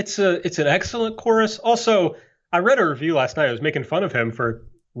yeah, it's an excellent chorus. Also, I read a review last night. I was making fun of him for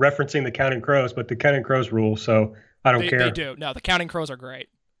referencing the Counting Crows, but the Counting Crows rule, so I don't care. They do. No, the Counting Crows are great.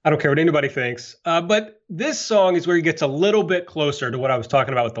 I don't care what anybody thinks. But this song is where he gets a little bit closer to what I was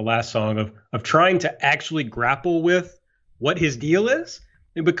talking about with the last song of trying to actually grapple with what his deal is,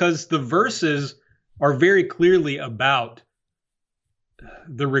 and because the verses are very clearly about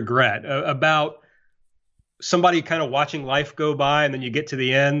the regret, about somebody kind of watching life go by, and then you get to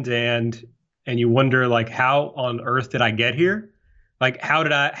the end and you wonder, like, how on earth did I get here? Like, how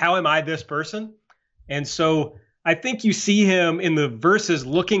am I this person? And so I think you see him in the verses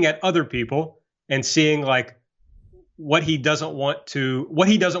looking at other people and seeing like what he doesn't want to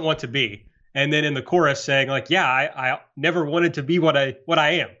be. And then in the chorus saying like, yeah, I never wanted to be what I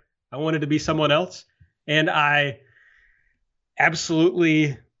am. I wanted to be someone else. And I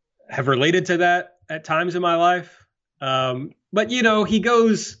absolutely have related to that at times in my life. But he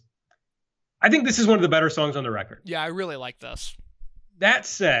goes, I think this is one of the better songs on the record. Yeah, I really like this. That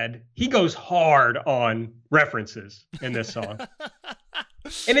said, he goes hard on references in this song.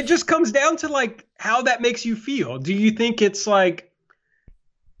 And it just comes down to like how that makes you feel. Do you think it's like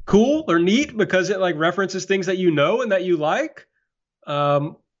cool or neat because it like references things that you know and that you like?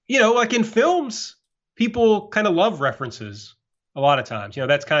 Like in films, people kind of love references a lot of times.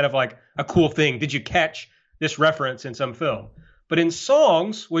 That's kind of like a cool thing. Did you catch this reference in some film? But in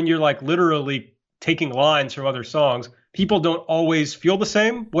songs, when you're like literally taking lines from other songs, people don't always feel the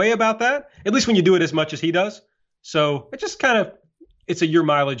same way about that, at least when you do it as much as he does. So it just kind of, it's a your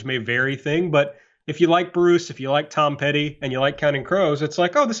mileage may vary thing. But if you like Bruce, if you like Tom Petty, and you like Counting Crows, it's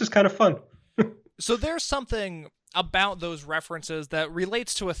like, oh, this is kind of fun. So there's something about those references that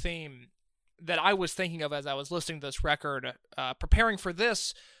relates to a theme that I was thinking of as I was listening to this record, preparing for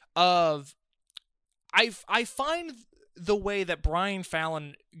this, I find the way that Brian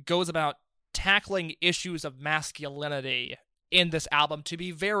Fallon goes about tackling issues of masculinity in this album to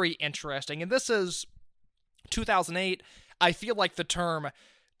be very interesting. And this is 2008. I feel like the term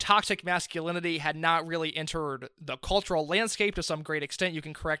toxic masculinity had not really entered the cultural landscape to some great extent. You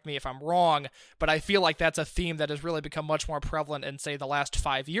can correct me if I'm wrong, but I feel like that's a theme that has really become much more prevalent in, say, the last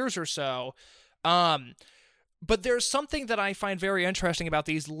 5 years or so. But there's something that I find very interesting about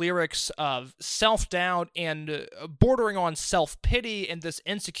these lyrics of self-doubt and bordering on self-pity and this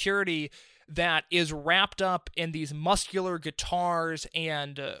insecurity that is wrapped up in these muscular guitars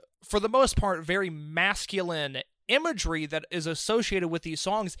and, for the most part, very masculine imagery that is associated with these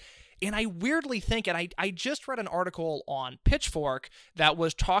songs. And I weirdly think, and I just read an article on Pitchfork that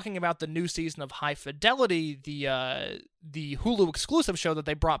was talking about the new season of High Fidelity, the Hulu exclusive show that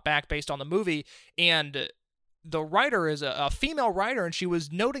they brought back based on the movie, and the writer is a female writer, and she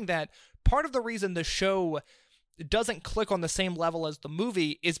was noting that part of the reason the show doesn't click on the same level as the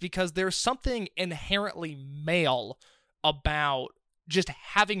movie is because there's something inherently male about just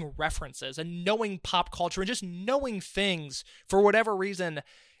having references and knowing pop culture and just knowing things for whatever reason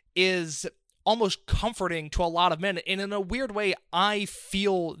is almost comforting to a lot of men. And in a weird way, I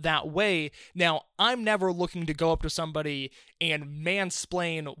feel that way. Now, I'm never looking to go up to somebody and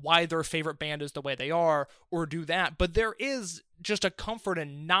mansplain why their favorite band is the way they are or do that. But there is just a comfort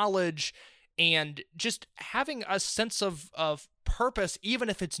and knowledge and just having a sense of purpose, even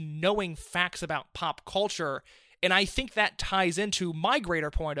if it's knowing facts about pop culture. And I think that ties into my greater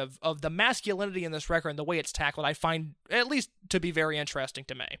point of the masculinity in this record and the way it's tackled, I find at least to be very interesting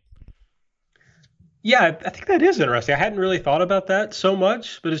to me. Yeah, I think that is interesting. I hadn't really thought about that so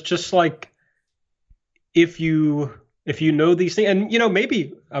much, but it's just like if you know these things, and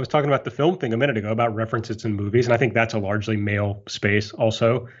maybe I was talking about the film thing a minute ago about references in movies, and I think that's a largely male space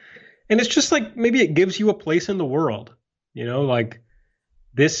also. And it's just like maybe it gives you a place in the world, like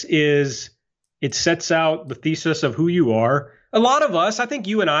it sets out the thesis of who you are. A lot of us, I think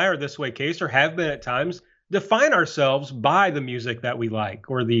you and I are this way, Case, or have been at times, define ourselves by the music that we like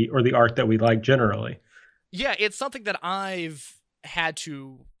or the art that we like generally. Yeah, it's something that I've had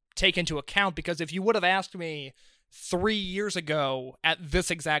to take into account, because if you would have asked me 3 years ago at this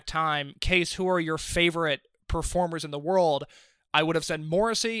exact time, Case, who are your favorite performers in the world, I would have said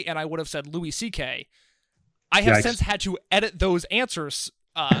Morrissey and I would have said Louis C.K. I have Yikes. since had to edit those answers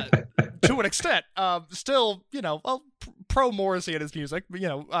to an extent. Still, pro Morrissey and his music.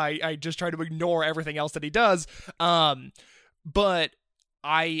 I just try to ignore everything else that he does. But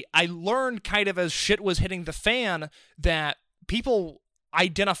I learned kind of as shit was hitting the fan that people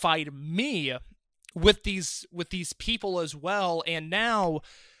identified me with these people as well, and now,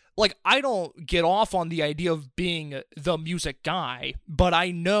 like, I don't get off on the idea of being the music guy, but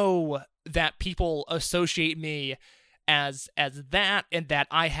I know that people associate me as that, and that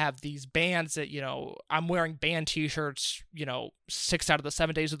I have these bands that, I'm wearing band t-shirts, 6 out of the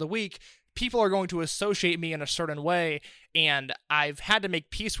 7 days of the week. People are going to associate me in a certain way, and I've had to make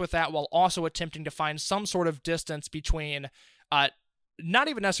peace with that while also attempting to find some sort of distance between not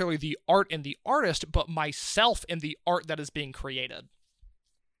even necessarily the art and the artist, but myself and the art that is being created.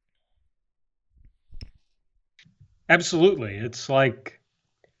 Absolutely. It's like,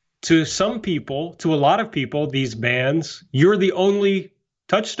 to some people, to a lot of people, these bands, you're the only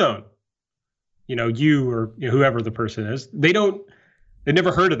touchstone. You or whoever the person is, they've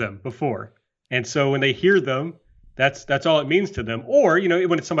never heard of them before. And so when they hear them, that's all it means to them. Or,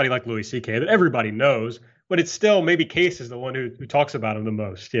 when it's somebody like Louis C.K. that everybody knows, but it's still maybe Case is the one who talks about him the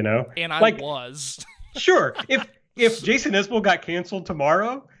most, And I was. Sure. If Jason Isbell got canceled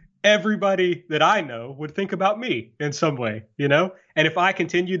tomorrow, everybody that I know would think about me in some way, And if I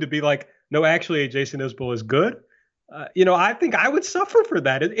continued to be like, no, actually, Jason Isbell is good, I think I would suffer for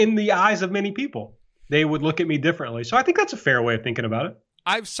that in the eyes of many people. They would look at me differently. So I think that's a fair way of thinking about it.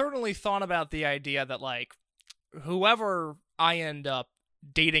 I've certainly thought about the idea that, like, whoever I end up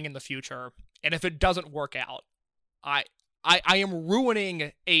dating in the future, and if it doesn't work out, I am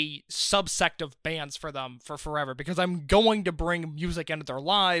ruining a subsect of bands for them for forever, because I'm going to bring music into their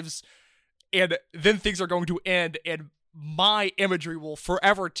lives, and then things are going to end, and my imagery will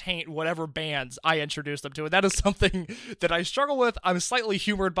forever taint whatever bands I introduce them to. And that is something that I struggle with. I'm slightly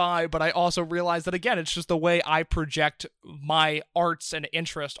humored by, but I also realize that, again, it's just the way I project my arts and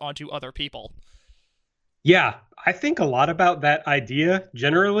interest onto other people. Yeah, I think a lot about that idea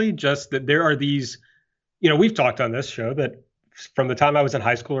generally, just that there are these, we've talked on this show that from the time I was in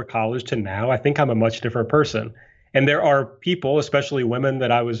high school or college to now, I think I'm a much different person. And there are people, especially women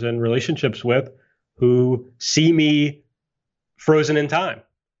that I was in relationships with, who see me frozen in time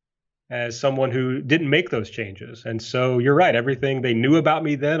as someone who didn't make those changes. And so you're right. Everything they knew about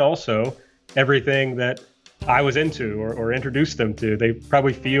me then, also everything that I was into or introduced them to, they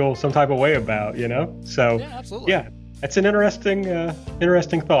probably feel some type of way about, So yeah, absolutely. Yeah, it's an interesting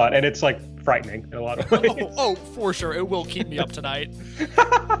thought. And it's like frightening in a lot of ways. Oh, for sure. It will keep me up tonight.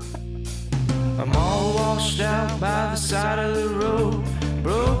 I'm all washed out by the side of the road.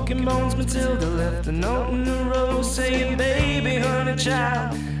 Broken bones, Matilda left a note in the road saying, baby, honey,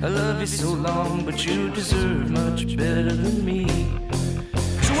 child, I love you so long, but you deserve much better than me.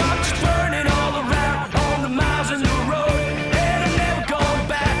 So I'm just burning all around on the miles in the road, and I'm never going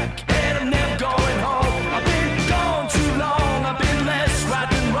back, and I'm never going home. I've been gone too long, I've been less right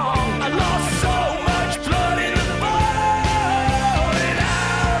than wrong. I lost so much blood in the bone,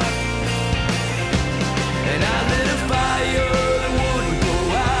 and I lit a fire.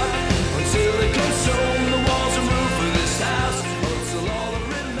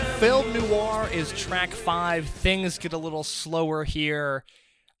 Film Noir is track 5. Things get a little slower here.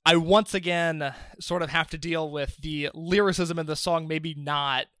 I once again sort of have to deal with the lyricism in the song maybe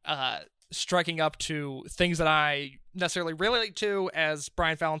not striking up to things that I necessarily relate to, as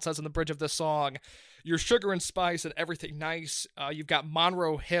Brian Fallon says in the bridge of this song. Your sugar and spice and everything nice. You've got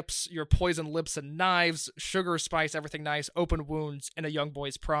Monroe hips, your poison lips and knives, sugar, spice, everything nice, open wounds, and a young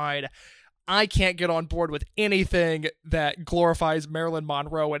boy's pride. I can't get on board with anything that glorifies Marilyn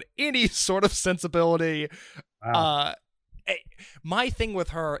Monroe in any sort of sensibility. Wow. My thing with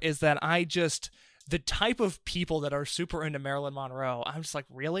her is that the type of people that are super into Marilyn Monroe, I'm just like,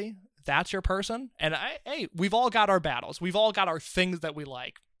 really? That's your person? And we've all got our battles. We've all got our things that we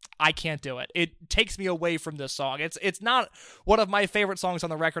like. I can't do it. It takes me away from this song. It's not one of my favorite songs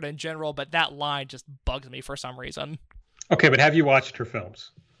on the record in general, but that line just bugs me for some reason. Okay, but have you watched her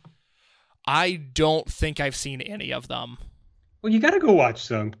films? I don't think I've seen any of them. Well, you got to go watch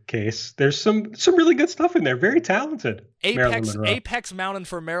some, Case. There's some really good stuff in there. Very talented. Apex Mountain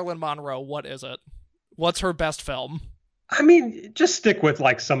for Marilyn Monroe. What is it? What's her best film? I mean, just stick with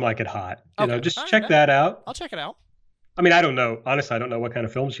like Some Like It Hot. Just check that out. I'll check it out. I mean, I don't know. Honestly, I don't know what kind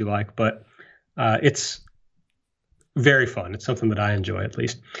of films you like, but it's very fun. It's something that I enjoy, at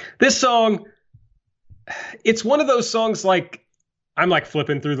least. This song, it's one of those songs like, I'm like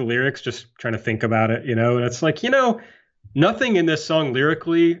flipping through the lyrics, just trying to think about it, and it's like, nothing in this song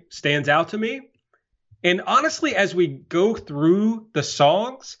lyrically stands out to me. And honestly, as we go through the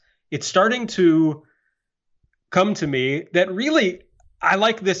songs, it's starting to come to me that really I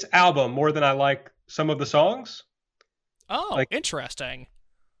like this album more than I like some of the songs. Oh, Like, interesting.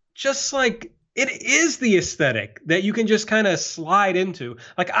 just like it is the aesthetic that you can just kind of slide into.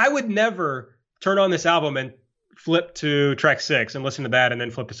 Like, I would never turn on this album and flip to track 6 and listen to that and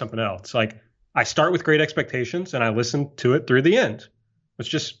then flip to something else. Like, I start with Great Expectations and I listen to it through the end.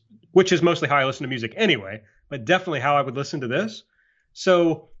 Which is mostly how I listen to music anyway, but definitely how I would listen to this.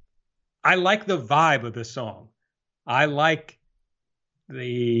 So I like the vibe of this song. I like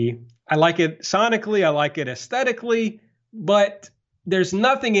it sonically, I like it aesthetically, but there's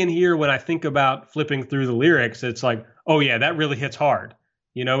nothing in here when I think about flipping through the lyrics. It's like, oh yeah, that really hits hard.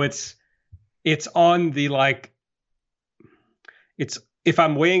 You know, it's on the like, it's, if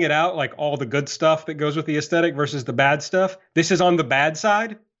I'm weighing it out, like all the good stuff that goes with the aesthetic versus the bad stuff, this is on the bad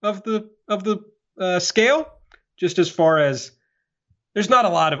side of the scale, just as far as there's not a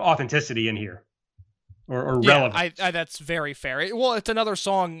lot of authenticity in here or relevance. That's very fair. Well, it's another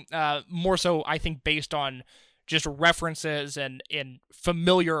song, more so I think based on just references and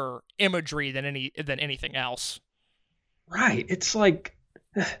familiar imagery than anything else. Right. It's like,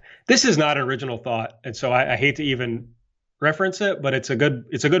 this is not an original thought, and so I hate to even reference it, but it's a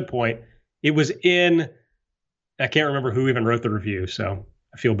good point. It was in, I can't remember who even wrote the review, so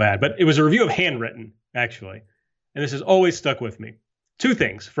I feel bad, but it was a review of Handwritten, actually. And this has always stuck with me. 2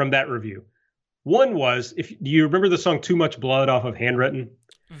 things from that review. One was, do you remember the song Too Much Blood off of Handwritten?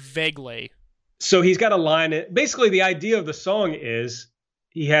 Vaguely. So he's got a line, basically the idea of the song is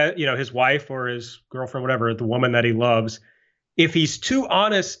he had, his wife or his girlfriend, whatever, the woman that he loves, if he's too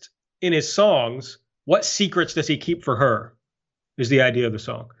honest in his songs, what secrets does he keep for her? Is the idea of the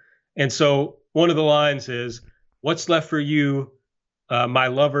song. And so one of the lines is, what's left for you, my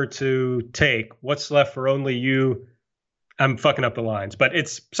lover, to take? What's left for only you? I'm fucking up the lines, but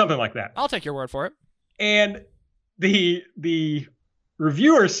it's something like that. I'll take your word for it. And the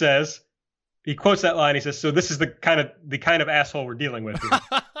reviewer says, he quotes that line. He says, so this is the kind of asshole we're dealing with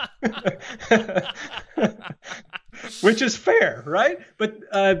here. Which is fair, right? But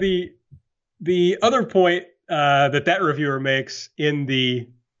the other point that reviewer makes in the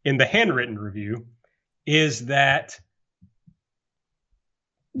Handwritten review is that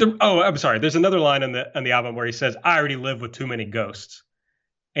I'm sorry. There's another line on the album where he says, "I already live with too many ghosts,"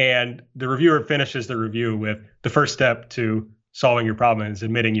 and the reviewer finishes the review with, "The first step to solving your problem is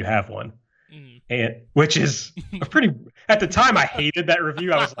admitting you have one," and which is a pretty. At the time, I hated that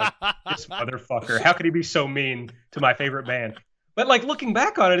review. I was like, "This motherfucker! How could he be so mean to my favorite band?" But like looking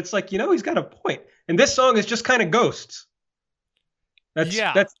back on it, it's like, he's got a point. And this song is just kind of ghosts. That's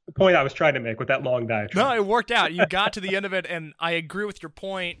the point I was trying to make with that long diatribe. No, it worked out. You got to the end of it, and I agree with your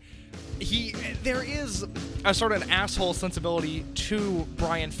point. There is a sort of an asshole sensibility to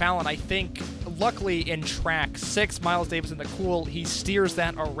Brian Fallon. I think, luckily, in track 6, Miles Davis and the Cool, he steers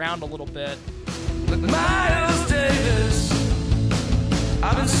that around a little bit. Miles Davis,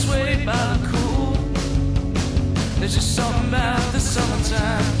 I've been swayed by the cool. There's just something about the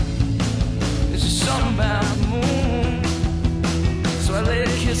summertime. There's just something about the moon. So I lay a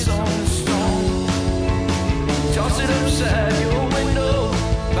kiss on the stone. Toss it upside your window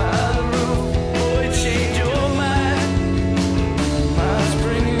by the roof. Boy, change your mind. Miles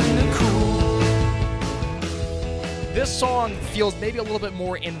bringing the cool. This song feels maybe a little bit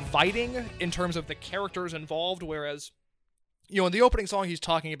more inviting in terms of the characters involved, whereas, in the opening song, he's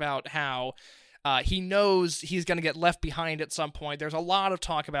talking about how he knows he's going to get left behind at some point. There's a lot of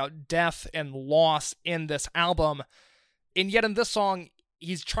talk about death and loss in this album. And yet in this song,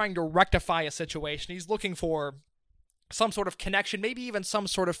 he's trying to rectify a situation. He's looking for some sort of connection, maybe even some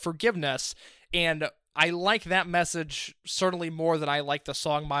sort of forgiveness. And I like that message certainly more than I like the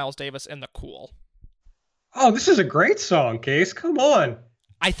song Miles Davis and the Cool. Oh, this is a great song, Case. Come on.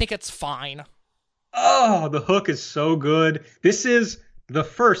 I think it's fine. Oh, the hook is so good. This is the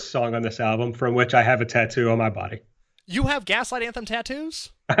first song on this album from which I have a tattoo on my body. You have Gaslight Anthem tattoos?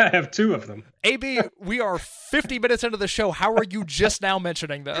 I have 2 of them. AB, we are 50 minutes into the show. How are you just now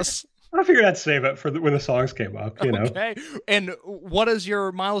mentioning this? I figured I'd save it for when the songs came up, Okay. And what is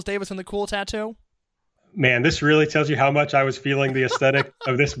your Miles Davis and the Cool tattoo? Man, this really tells you how much I was feeling the aesthetic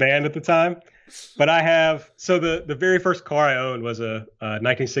of this band at the time. But I have, so the very first car I owned was a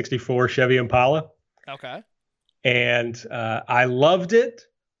 1964 Chevy Impala. Okay. And I loved it,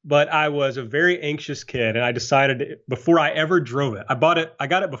 but I was a very anxious kid, and I decided before I ever drove it, I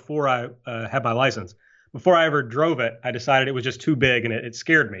got it before I had my license. Before I ever drove it, I decided it was just too big and it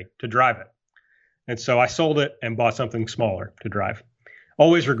scared me to drive it. And so I sold it and bought something smaller to drive.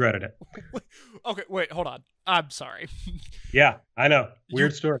 Always regretted it. Okay, wait, hold on. I'm sorry. Yeah, I know.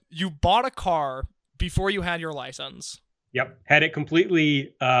 Weird story. You bought a car before you had your license. Yep. Had it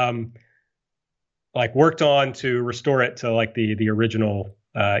completely like worked on to restore it to like the original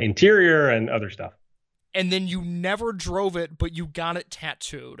interior and other stuff. And then you never drove it, but you got it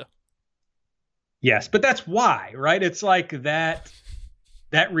tattooed. Yes, but that's why, right? It's like that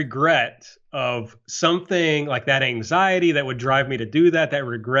regret of something, like that anxiety that would drive me to do that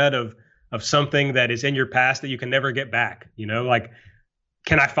regret of something that is in your past that you can never get back. You know, like,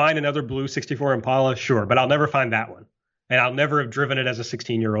 can I find another blue 64 Impala? Sure, but I'll never find that one. And I'll never have driven it as a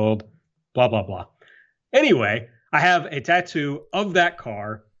 16-year-old, blah, blah, blah. Anyway, I have a tattoo of that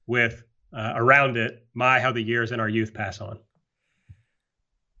car with around it, how the years in our youth pass on.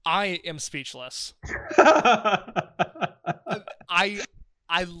 I am speechless.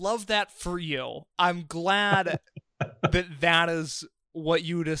 I love that for you. I'm glad that is what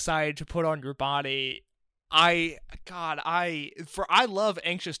you decide to put on your body. I love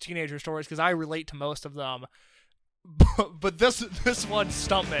anxious teenager stories because I relate to most of them. But this one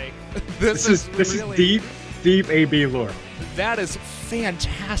stumped me. This is deep AB lore. That is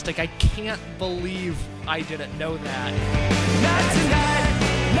fantastic. I can't believe I didn't know that. Not tonight,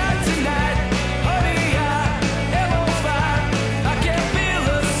 not tonight, honey, I am on fire. I can't feel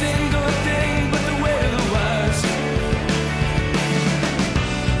a single thing but the way it was.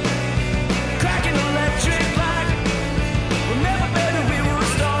 Cracking electric light. Remember better we were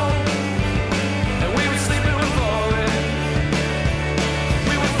stoned and we were sleeping with falling.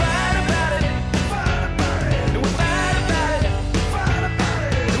 We were fine about it, and we're fine about it,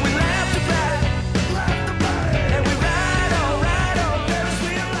 and we laughed about it, and we ride on Ferris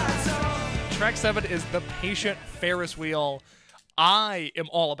wheel lights on. Track 7 is The Patient Ferris Wheel. I am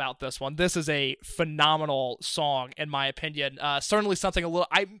all about this one. This is a phenomenal song, in my opinion. Certainly something a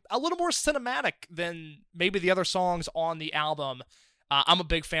little more cinematic than maybe the other songs on the album. I'm a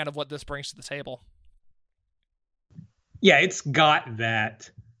big fan of what this brings to the table. Yeah, it's got that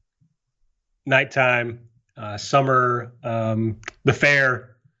nighttime, summer, the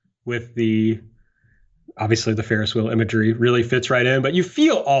fair with obviously the Ferris wheel imagery really fits right in, but you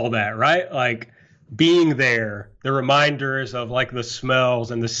feel all that, right? Like being there, the reminders of like the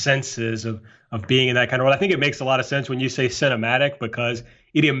smells and the senses of being in that kind of world. I think it makes a lot of sense when you say cinematic because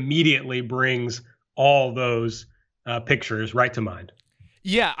it immediately brings all those pictures right to mind.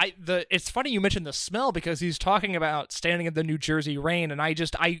 Yeah, it's funny you mentioned the smell because he's talking about standing in the New Jersey rain, and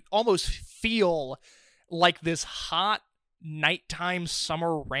I almost feel like this hot nighttime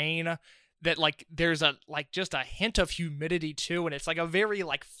summer rain that like there's just a hint of humidity too, and it's like a very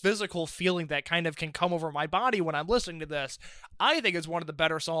like physical feeling that kind of can come over my body when I'm listening to this. I think it's one of the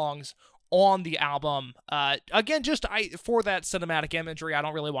better songs on the album. Again, for that cinematic imagery, I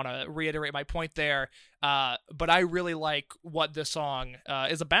don't really want to reiterate my point there, but I really like what this song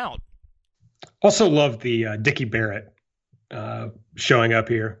is about. Also love the Dickie Barrett showing up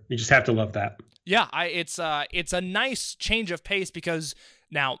here. You just have to love that. Yeah, it's a nice change of pace because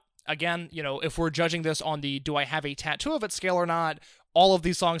now, again, you know, if we're judging this on the do I have a tattoo of it scale or not, all of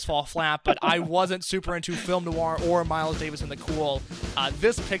these songs fall flat, but I wasn't super into Film Noir or Miles Davis and the Cool.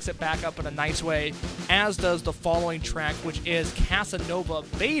 This picks it back up in a nice way, as does the following track, which is Casanova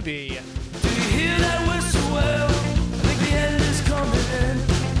Baby. Do you hear that whistle? Well, I think the end is coming in.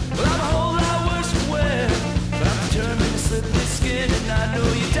 Well, I'm a whole lot worse for wear, but I'm determined to slip this skin, and I know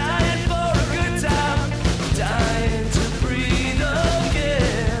you're dying for a good time, dying to breathe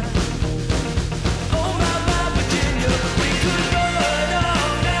again. Oh my Virginia, we could run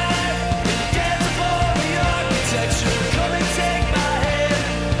all night and dance for the architecture. Come and take my hand,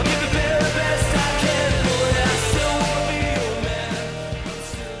 I'll give the very best I can. Boy, I still wanna be your man.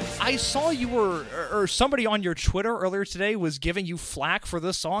 I saw you were, or somebody on your Twitter earlier today was giving you flack for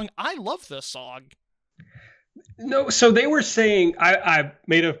this song. I love this song. No, so they were saying, I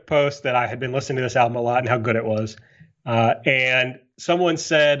made a post that I had been listening to this album a lot and how good it was. And someone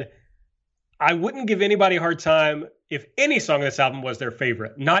said, I wouldn't give anybody a hard time if any song on this album was their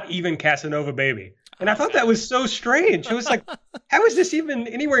favorite, not even Casanova Baby. And I thought that was so strange. It was like, how is this even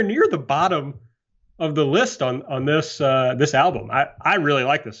anywhere near the bottom of the list on this album? I really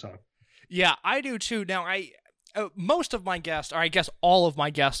like this song. Yeah, I do too. Now, most of my guests, or I guess all of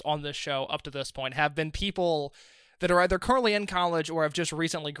my guests on this show up to this point, have been people that are either currently in college or have just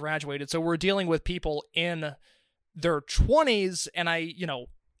recently graduated. So we're dealing with people in their 20s, and I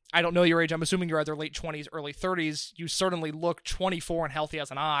don't know your age. I'm assuming you're either late 20s, early 30s. You certainly look 24 and healthy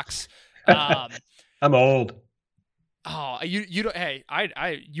as an ox. I'm old. Oh, you don't. Hey,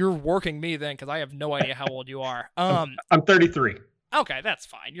 you're working me then because I have no idea how old you are. I'm 33. Okay, that's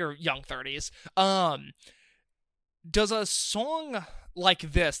fine. You're young 30s. Does a song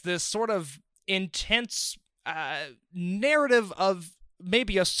like this sort of intense narrative of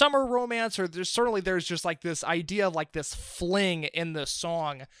maybe a summer romance, or there's just like this idea of like this fling in the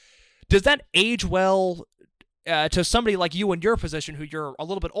song, does that age well to somebody like you in your position, who you're a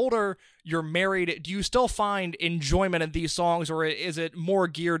little bit older, you're married? Do you still find enjoyment in these songs, or is it more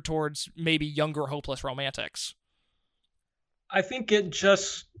geared towards maybe younger hopeless romantics? I think it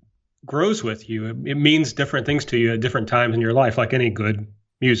just grows with you. It means different things to you at different times in your life, like any good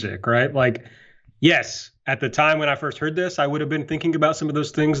music, right? Like, yes, at the time when I first heard this, I would have been thinking about some of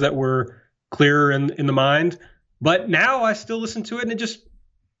those things that were clearer in the mind. But now I still listen to it and it just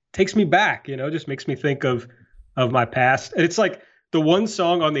takes me back, just makes me think of my past. And it's like the one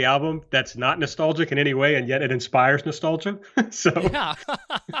song on the album that's not nostalgic in any way, and yet it inspires nostalgia. So, yeah.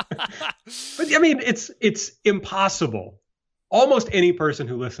 But I mean, it's impossible. Almost any person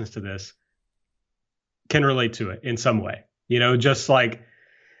who listens to this can relate to it in some way, just like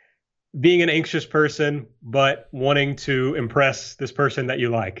being an anxious person, but wanting to impress this person that you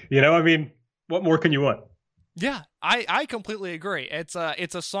like, I mean, what more can you want? Yeah, I completely agree. It's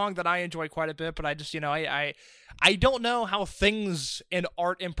a song that I enjoy quite a bit, but I just, I don't know how things in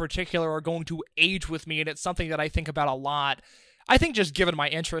art in particular are going to age with me, and it's something that I think about a lot. I think just given my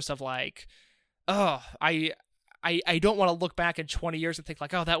interest of like, I don't want to look back in 20 years and think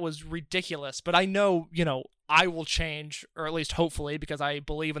like, oh, that was ridiculous. But I know, I will change, or at least hopefully, because I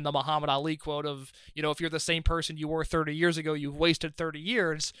believe in the Muhammad Ali quote of, if you're the same person you were 30 years ago, you've wasted 30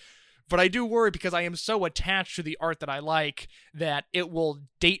 years. But I do worry because I am so attached to the art that I like that it will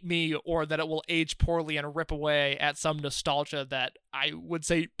date me, or that it will age poorly and rip away at some nostalgia that I would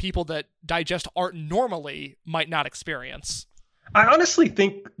say people that digest art normally might not experience. I honestly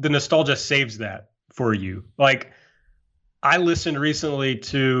think the nostalgia saves that for you. Like, I listened recently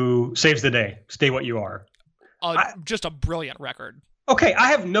to Saves the Day, Stay What You Are. Just a brilliant record. Okay,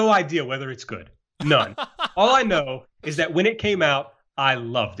 I have no idea whether it's good. None. All I know is that when it came out, I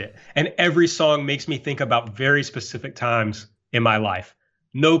loved it. And every song makes me think about very specific times in my life.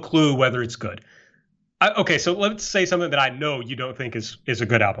 No clue whether it's good. Okay, so let's say something that I know you don't think is a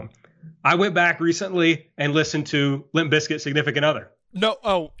good album. I went back recently and listened to Limp Bizkit's Significant Other.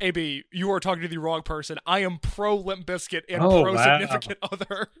 No, AB, you are talking to the wrong person. I am pro Limp Bizkit and pro Significant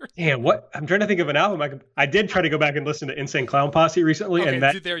Other. Damn, what? I'm trying to think of an album. I did try to go back and listen to Insane Clown Posse recently, and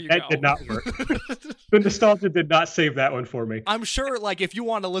that did not work. The nostalgia did not save that one for me. I'm sure, like, if you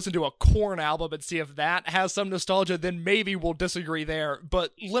want to listen to a Korn album and see if that has some nostalgia, then maybe we'll disagree there.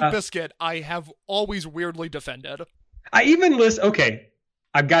 But Limp Bizkit, I have always weirdly defended. I even listen. Okay,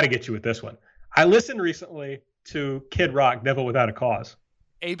 I've got to get you with this one. I listened recently to Kid Rock, Devil Without a Cause.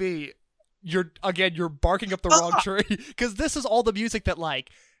 AB, you're barking up the wrong tree, because this is all the music that, like,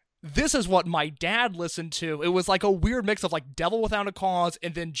 this is what my dad listened to. It was like a weird mix of like Devil Without a Cause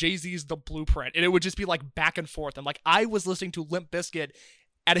and then Jay-Z's The Blueprint, and it would just be like back and forth. And like, I was listening to Limp Bizkit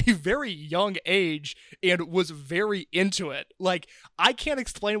at a very young age and was very into it. Like, I can't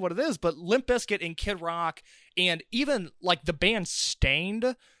explain what it is, but Limp Bizkit and Kid Rock, and even like the band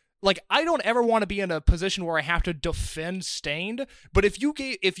Stained, like, I don't ever want to be in a position where I have to defend Stained, but if you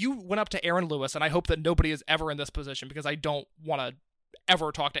went up to Aaron Lewis, and I hope that nobody is ever in this position because I don't want to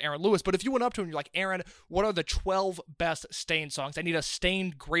ever talk to Aaron Lewis, but if you went up to him and you're like, Aaron, what are the 12 best Stained songs? I need a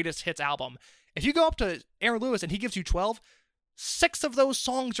Stained greatest hits album. If you go up to Aaron Lewis and he gives you 12, 6 of those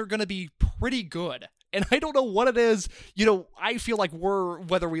songs are going to be pretty good. And I don't know what it is. I feel like we're,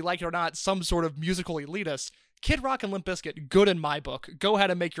 whether we like it or not, some sort of musical elitist. Kid Rock and Limp Bizkit, good in my book. Go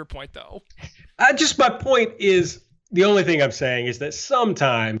ahead and make your point, though. My point is, the only thing I'm saying is that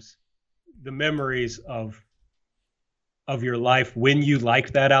sometimes the memories of your life when you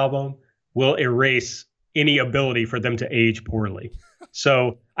liked that album will erase any ability for them to age poorly.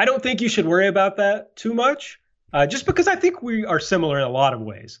 So I don't think you should worry about that too much, just because I think we are similar in a lot of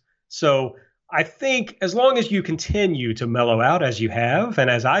ways. So I think as long as you continue to mellow out as you have, and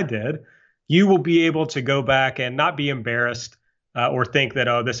as I did, you will be able to go back and not be embarrassed or think that,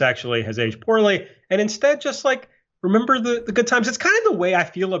 oh, this actually has aged poorly. And instead, just like remember the good times. It's kind of the way I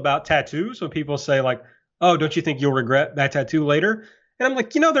feel about tattoos when people say like, oh, don't you think you'll regret that tattoo later? And I'm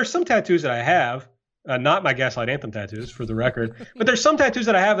like, there's some tattoos that I have, not my Gaslight Anthem tattoos for the record, but there's some tattoos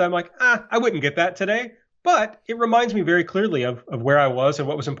that I have that I'm like, I wouldn't get that today. But it reminds me very clearly of where I was and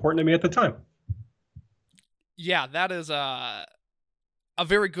what was important to me at the time. Yeah, that is a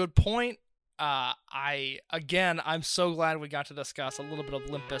very good point. I'm so glad we got to discuss a little bit of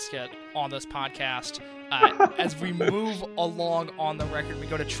Limp Bizkit on this podcast. As we move along on the record, we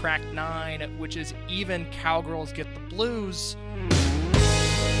go to track 9, which is Even Cowgirls Get the Blues.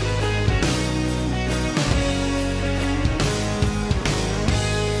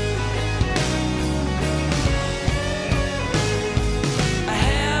 I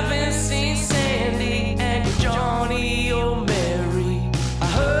haven't seen Sandy and Johnny or Mary. I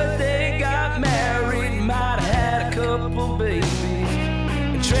heard they got married, might have had a couple babies,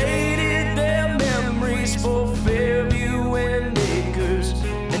 and traded their memories for Fairview and Acres,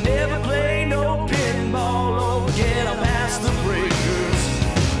 and never played no pinball or get them past the breakers.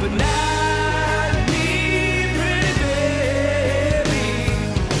 But not me, pretty baby.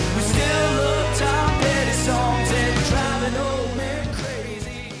 We still love Tom Petty songs and driving old men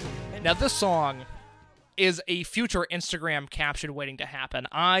crazy. Now, this song is a future Instagram caption waiting to happen.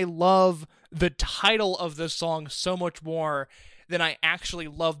 I love the title of this song so much more than I actually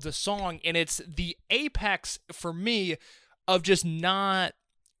love the song, and it's the apex for me of just not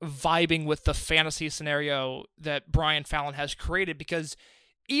vibing with the fantasy scenario that Brian Fallon has created, because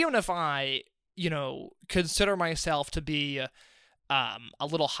even if I, consider myself to be a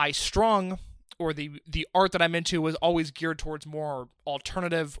little high-strung, or the art that I'm into is always geared towards more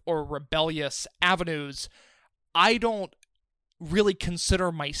alternative or rebellious avenues, I don't really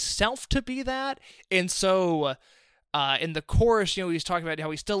consider myself to be that. And so in the chorus, he's talking about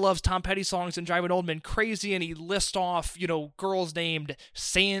how he still loves Tom Petty songs and driving old men crazy, and he lists off, girls named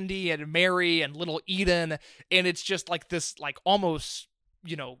Sandy and Mary and Little Eden, and it's just like this, like almost,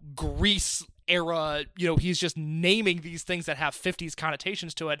 Grease era, he's just naming these things that have 50s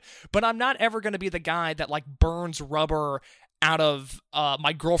connotations to it. But I'm not ever going to be the guy that like burns rubber out of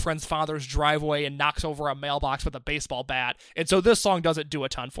my girlfriend's father's driveway and knocks over a mailbox with a baseball bat. And so this song doesn't do a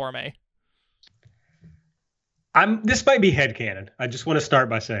ton for me. This might be headcanon. I just want to start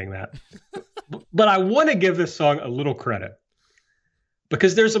by saying that. But I want to give this song a little credit,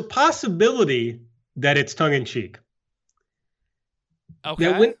 because there's a possibility that it's tongue-in-cheek.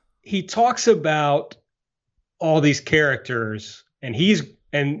 Okay. Now, when he talks about all these characters, and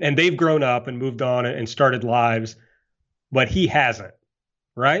and they've grown up and moved on and started lives, but he hasn't,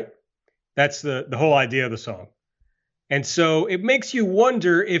 right? That's the whole idea of the song. And so it makes you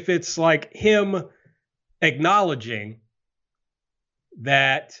wonder if it's like him acknowledging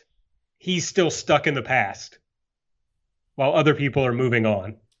that he's still stuck in the past while other people are moving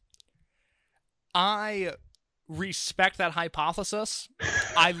on. I respect that hypothesis.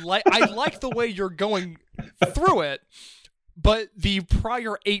 I like the way you're going through it, but the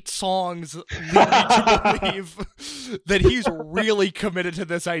prior 8 songs lead me to believe that he's really committed to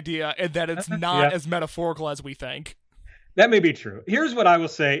this idea and that it's not as metaphorical as we think. That may be true. Here's what I will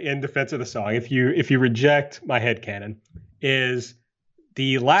say in defense of the song. If you reject my headcanon, is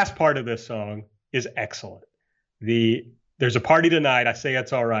the last part of this song is excellent. There's a party tonight. I say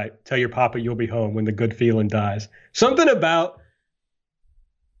it's all right. Tell your papa you'll be home when the good feeling dies. Something about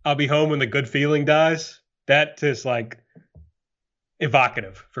I'll be home when the good feeling dies. That is like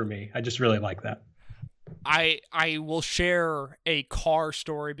evocative for me. I just really like that. I will share a car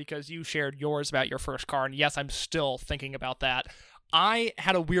story because you shared yours about your first car, and yes, I'm still thinking about that. I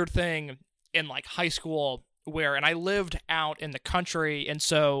had a weird thing in like high school and I lived out in the country, and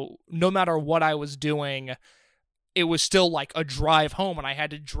so no matter what I was doing, it was still like a drive home, and I had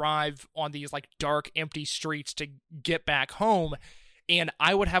to drive on these like dark, empty streets to get back home. And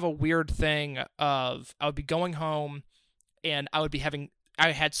I would have a weird thing of I would be going home and I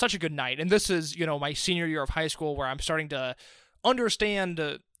had such a good night. And this is, my senior year of high school, where I'm starting to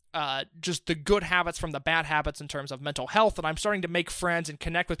understand just the good habits from the bad habits in terms of mental health. And I'm starting to make friends and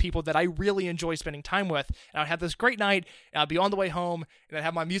connect with people that I really enjoy spending time with. And I'd have this great night, and I'd be on the way home, and I'd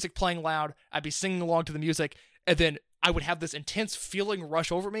have my music playing loud. I'd be singing along to the music. And then I would have this intense feeling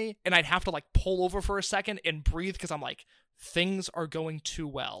rush over me, and I'd have to like pull over for a second and breathe, because I'm like, things are going too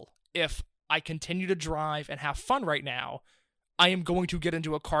well. If I continue to drive and have fun right now, I am going to get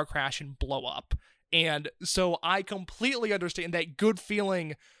into a car crash and blow up. And so I completely understand that good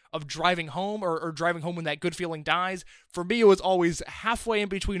feeling of driving home, or driving home when that good feeling dies. For me, it was always halfway in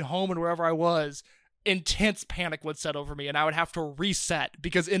between home and wherever I was, intense panic would set over me, and I would have to reset,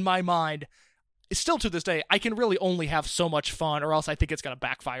 because in my mind, still to this day, I can really only have so much fun, or else I think it's going to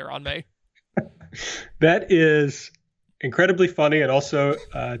backfire on me. That is incredibly funny and also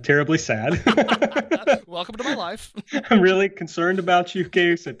terribly sad. Welcome to my life. I'm really concerned about you,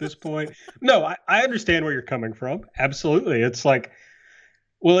 Case, at this point. No, I understand where you're coming from. Absolutely. It's like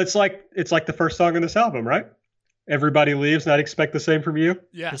the first song on this album, right? Everybody leaves, and I'd expect the same from you.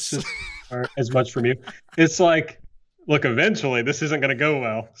 Yes. or as much from you. It's like, look, eventually this isn't going to go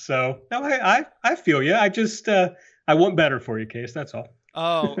well. So no, I feel you. I just I want better for you, Case. That's all.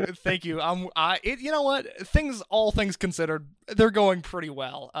 Oh, thank you. You know what? All things considered, they're going pretty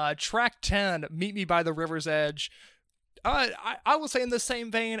well. Track 10, Meet Me by the River's Edge. I will say in the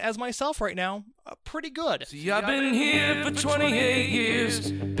same vein as myself right now, pretty good. See, I've been here for 28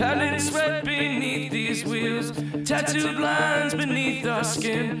 years, pounding sweat beneath these wheels, tattooed lines beneath our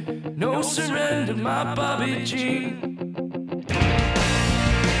skin, no surrender, my Bobby Jean.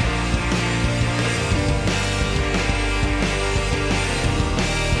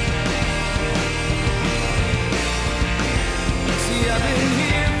 See, I've been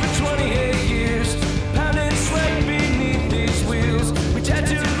here for 28 years, pounding sweat beneath these wheels, we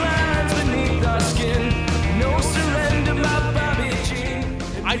tattooed lines beneath our skin, no surrender, my Bobby Jean.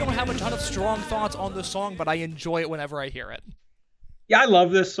 I don't have a ton of strong thoughts on the song, but I enjoy it whenever I hear it. Yeah, I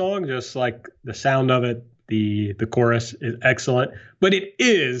love this song. Just like the sound of it, the chorus is excellent, but it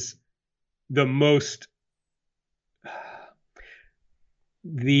is the most I'm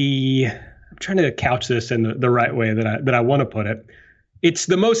trying to couch this in the right way that I want to put it. It's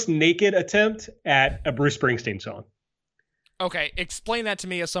the most naked attempt at a Bruce Springsteen song. Okay, explain that to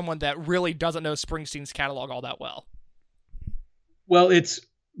me as someone that really doesn't know Springsteen's catalog all that well. Well, it's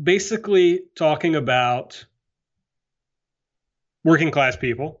basically talking about working class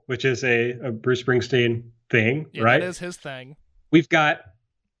people, which is a Bruce Springsteen thing, Yeah, right? that is his thing. We've got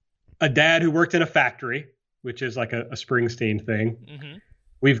a dad who worked in a factory, which is like a Springsteen thing. Mm-hmm.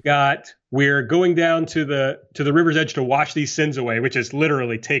 We're going down to the river's edge to wash these sins away, which is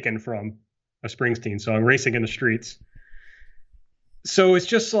literally taken from a Springsteen song, Racing in the Streets. So it's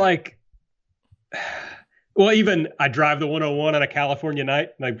just like, well, even I drive the 101 on a California night.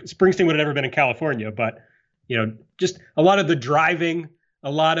 Like Springsteen would have never been in California, but just a lot of the driving,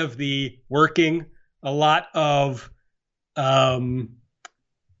 a lot of the working, a lot of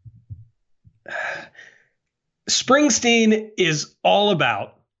Springsteen is all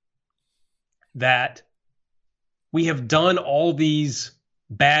about that we have done all these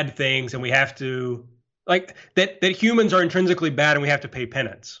bad things and we have to like that humans are intrinsically bad and we have to pay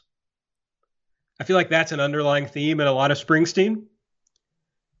penance. I feel like that's an underlying theme in a lot of Springsteen.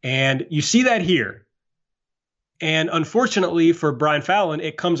 And you see that here. And unfortunately for Brian Fallon,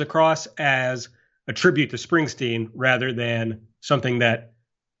 it comes across as a tribute to Springsteen rather than something that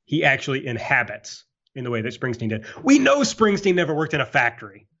he actually inhabits in the way that Springsteen did. We know Springsteen never worked in a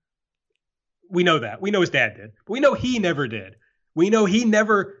factory. We know that. We know his dad did. But we know he never did. We know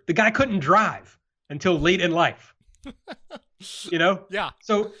the guy couldn't drive until late in life. Yeah.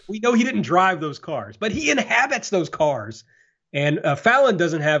 So we know he didn't drive those cars, but he inhabits those cars. And Fallon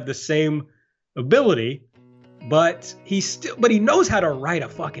doesn't have the same ability, but he knows how to write a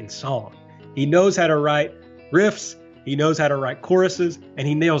fucking song. He knows how to write riffs. He knows how to write choruses, and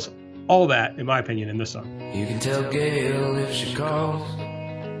he nails all that, in my opinion, in this song. You can tell Gail if she calls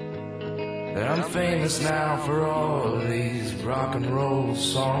that I'm famous now for all of these rock and roll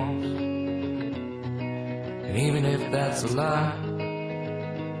songs. And even if that's a lie,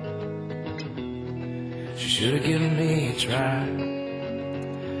 she should have given me a try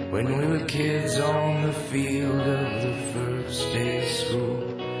when we were kids on the field of the first day of school.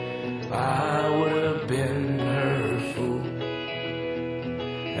 I would have been her fool,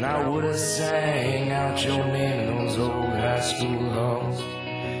 and I would have sang out your name in those old high school halls.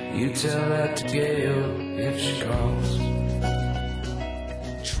 You tell that to Gail if she calls.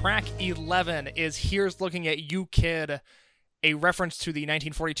 Track 11 is Here's Looking at You, Kid, a reference to the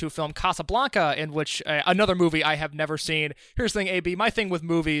 1942 film Casablanca, in which another movie I have never seen. Here's the thing, AB, my thing with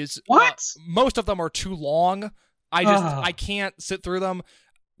movies, most of them are too long. I can't sit through them.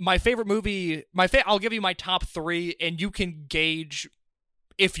 My favorite movie, I'll give you my top 3, and you can gauge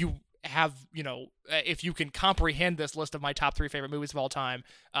if you have, if you can comprehend this list of my top 3 favorite movies of all time.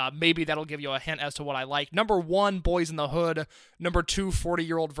 Maybe that'll give you a hint as to what I like. Number 1, Boys in the Hood. Number 2,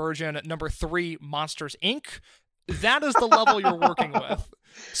 40-Year-Old Virgin. Number 3, Monsters, Inc. That is the level you're working with.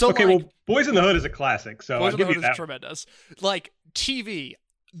 So okay, well, Boys in the Hood is a classic, so Boys I'll give you in the Hood that. is tremendous. Like, TV,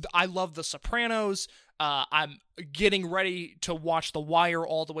 I love The Sopranos. I'm getting ready to watch The Wire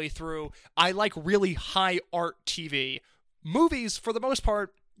all the way through. I like really high art TV. Movies, for the most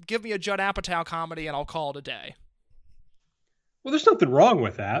part, give me a Judd Apatow comedy and I'll call it a day. Well, there's nothing wrong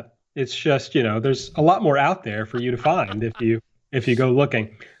with that. It's just, there's a lot more out there for you to find if you go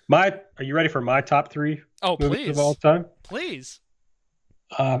looking. Are you ready for my top 3 movies of all time? Please.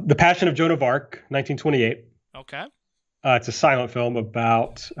 The Passion of Joan of Arc, 1928. Okay. It's a silent film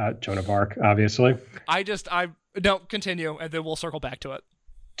about Joan of Arc, obviously. No, continue, and then we'll circle back to it.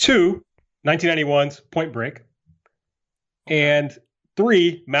 2, 1991's Point Break. And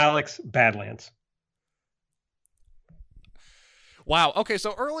 3, Malik's Badlands. Wow. Okay,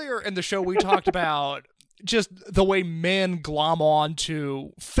 so earlier in the show we talked about just the way men glom on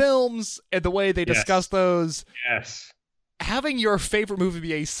to films and the way they discuss those. Yes. Having your favorite movie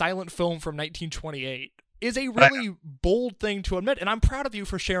be a silent film from 1928 is a really bold thing to admit, and I'm proud of you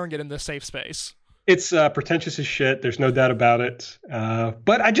for sharing it in this safe space. It's pretentious as shit. There's no doubt about it.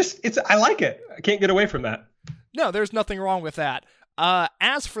 But I like it. I can't get away from that. No, there's nothing wrong with that.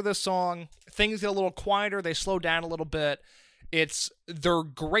 As for this song, things get a little quieter. They slow down a little bit. It's their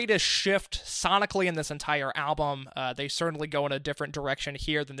greatest shift sonically in this entire album. They certainly go in a different direction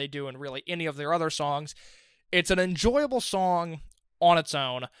here than they do in really any of their other songs. It's an enjoyable song on its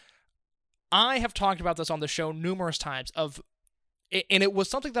own. I have talked about this on the show numerous times, and it was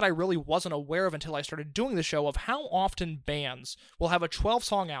something that I really wasn't aware of until I started doing the show, of how often bands will have a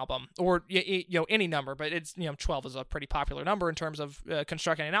 12-song album, or any number, but it's 12 is a pretty popular number in terms of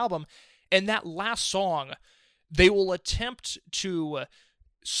constructing an album, and that last song, they will attempt to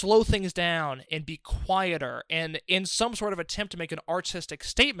slow things down and be quieter, and in some sort of attempt to make an artistic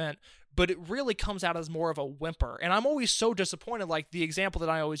statement, but it really comes out as more of a whimper. And I'm always so disappointed. Like, the example that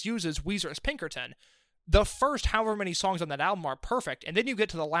I always use is Weezer's Pinkerton. The first however many songs on that album are perfect, and then you get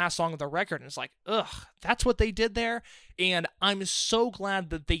to the last song of the record, and it's like, ugh, that's what they did there? And I'm so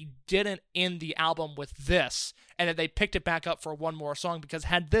glad that they didn't end the album with this, and that they picked it back up for one more song, because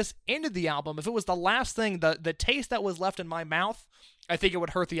had this ended the album, if it was the last thing, the taste that was left in my mouth, I think it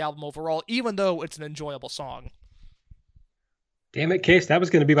would hurt the album overall, even though it's an enjoyable song. Damn it, Case. That was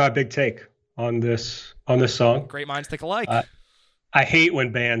going to be my big take on this song. Great minds think alike. I hate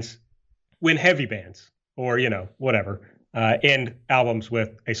when heavy bands, or, whatever, end albums with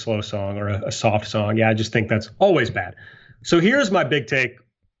a slow song or a soft song. Yeah, I just think that's always bad. So here's my big take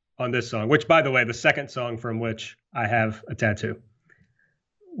on this song, which, by the way, the second song from which I have a tattoo,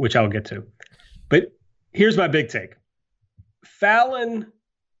 which I'll get to. But here's my big take. Fallon,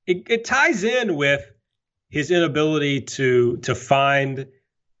 it ties in with his inability to find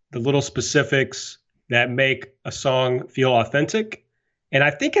the little specifics that make a song feel authentic. And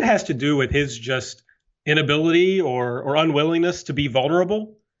I think it has to do with his just inability or unwillingness to be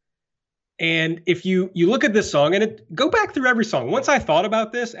vulnerable. And if you look at this song, and go back through every song. Once I thought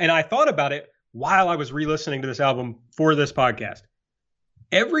about this, and I thought about it while I was re-listening to this album for this podcast,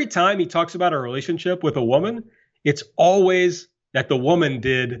 every time he talks about a relationship with a woman, it's always that the woman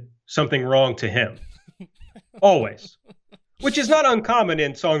did something wrong to him. Always. Which is not uncommon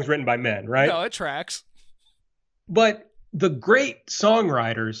in songs written by men, right? No, it tracks. But the great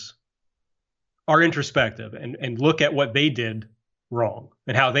songwriters are introspective and look at what they did wrong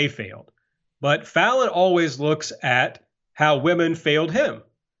and how they failed. But Fallon always looks at how women failed him.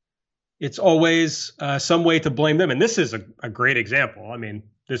 It's always some way to blame them. And this is a great example. I mean,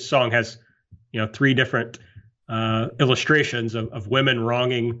 this song has, 3 different illustrations of women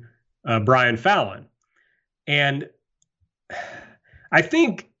wronging Brian Fallon. And I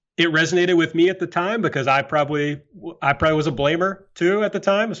think it resonated with me at the time because I probably was a blamer too at the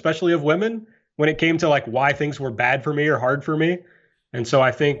time, especially of women, when it came to like why things were bad for me or hard for me. And so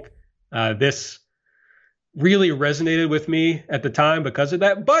I think this really resonated with me at the time because of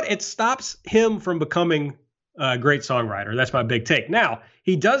that. But it stops him from becoming a great songwriter. That's my big take. Now,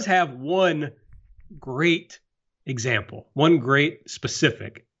 he does have one great example, one great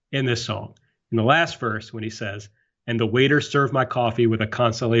specific in this song. In the last verse, when he says, "And the waiter served my coffee with a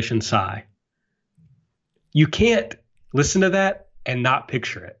consolation sigh." You can't listen to that and not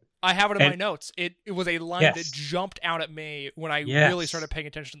picture it. I have it in my notes. It was a line that jumped out at me when I really started paying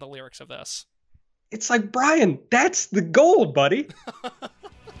attention to the lyrics of this. It's like, Brian, that's the gold, buddy.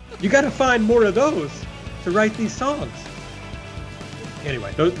 You got to find more of those to write these songs.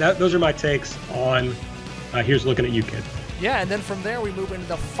 Anyway, those are my takes on Here's Looking at You, Kid. Yeah, and then from there we move into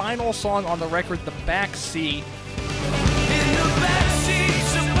the final song on the record, The Backseat. In the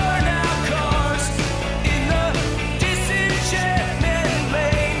backseats of burnout cars, in the disenchantment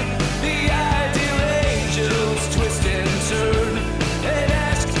lane, the ideal angels twist and turn and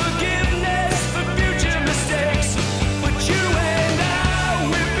ask forgiveness for future mistakes. But you and I,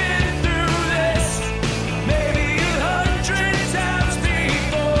 we've been through this maybe 100 times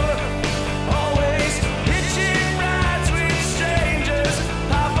before. Always hitching rides with strangers,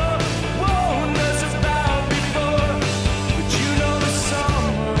 Papa warned us about before.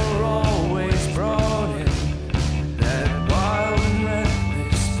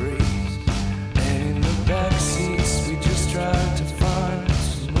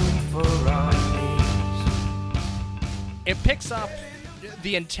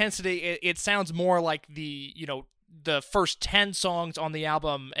 the intensity, it sounds more like the first 10 songs on the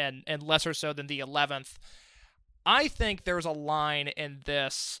album and lesser so than the 11th. I think there's a line in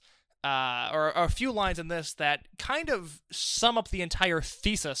this, or a few lines in this, that kind of sum up the entire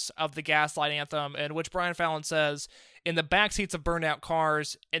thesis of the Gaslight Anthem, in which Brian Fallon says, "In the backseats of burned out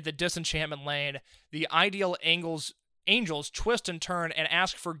cars, in the disenchantment lane, the ideal angels twist and turn and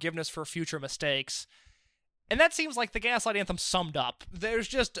ask forgiveness for future mistakes." And that seems like the Gaslight Anthem summed up. There's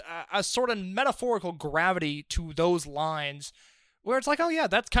just a sort of metaphorical gravity to those lines where it's like, oh yeah,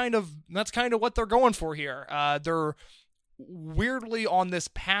 that's kind of what they're going for here. They're weirdly on this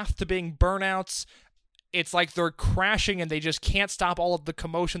path to being burnouts. It's like they're crashing and they just can't stop all of the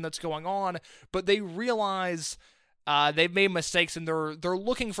commotion that's going on, but they realize they've made mistakes and they're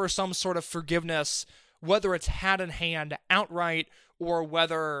looking for some sort of forgiveness, whether it's hat in hand outright or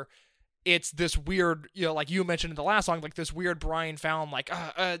whether it's this weird, like you mentioned in the last song, like this weird Brian Fallon, like,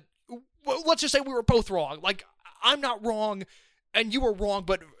 let's just say we were both wrong. Like, I'm not wrong and you were wrong,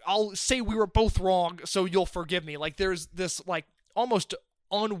 but I'll say we were both wrong so you'll forgive me. Like, there's this, like, almost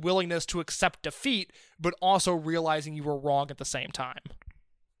unwillingness to accept defeat, but also realizing you were wrong at the same time.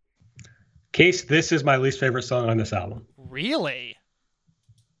 Case, this is my least favorite song on this album. Really?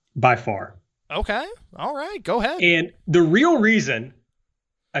 By far. Okay. All right. Go ahead. And the real reason,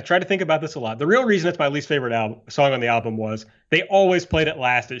 I tried to think about this a lot. The real reason it's my least favorite song on the album was they always played it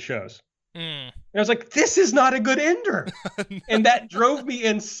last at shows. And I was like, this is not a good ender. And that drove me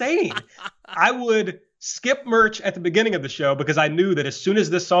insane. I would skip merch at the beginning of the show because I knew that as soon as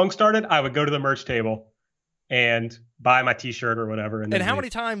this song started, I would go to the merch table and buy my t-shirt or whatever. And how many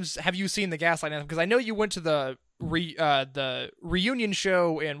times have you seen the Gaslight Anthem? Because I know you went to the reunion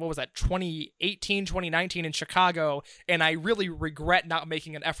show in, what was that, 2018, 2019 in Chicago, and I really regret not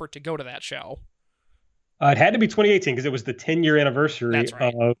making an effort to go to that show. It had to be 2018 because it was the 10-year anniversary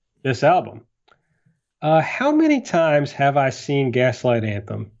of this album. How many times have I seen Gaslight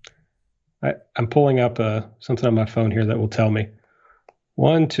Anthem? I'm pulling up something on my phone here that will tell me.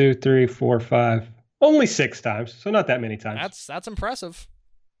 1, 2, 3, 4, 5. Only 6 times, so not that many times. That's impressive.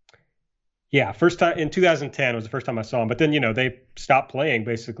 Yeah, first time in 2010 was the first time I saw them. But then, they stopped playing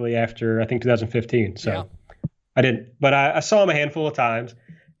basically after, I think, 2015. So yeah. I didn't. But I saw them a handful of times,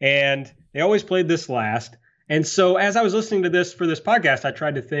 and they always played this last. And so as I was listening to this for this podcast, I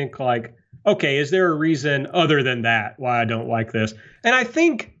tried to think like, okay, is there a reason other than that why I don't like this? And I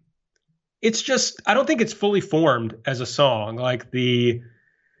think it's just, I don't think it's fully formed as a song. Like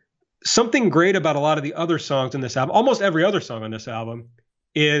something great about a lot of the other songs in this album, almost every other song on this album,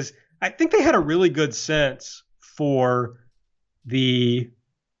 is I think they had a really good sense for the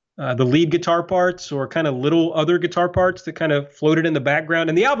lead guitar parts or kind of little other guitar parts that kind of floated in the background.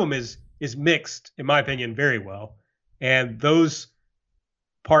 And the album is mixed, in my opinion, very well. And those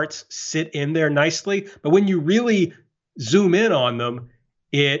parts sit in there nicely. But when you really zoom in on them,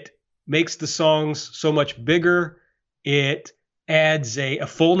 it makes the songs so much bigger. It adds a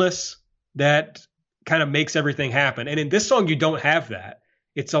fullness that kind of makes everything happen. And in this song, you don't have that.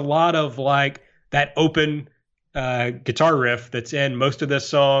 It's a lot of like that open guitar riff that's in most of this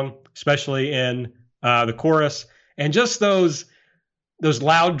song, especially in the chorus, and just those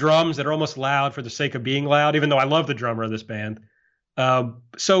loud drums that are almost loud for the sake of being loud, even though I love the drummer of this band.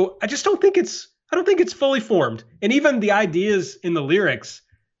 So I just don't think it's fully formed. And even the ideas in the lyrics,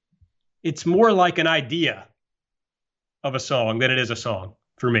 it's more like an idea of a song than it is a song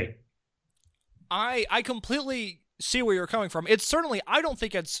for me. I completely see where you're coming from. It's certainly, I don't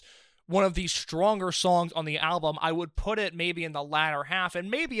think it's one of the stronger songs on the album. I would put it maybe in the latter half, and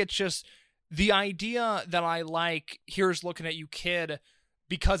maybe it's just the idea that I like Here's Looking at You Kid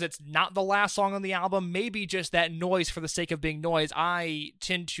because it's not the last song on the album. Maybe just that noise for the sake of being noise. I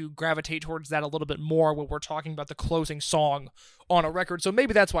tend to gravitate towards that a little bit more when we're talking about the closing song on a record, so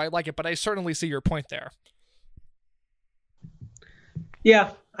maybe that's why I like it, but I certainly see your point there.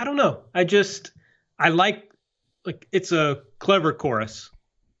 Yeah, I don't know. I like it's a clever chorus,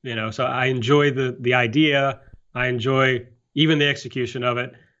 so I enjoy the idea. I enjoy even the execution of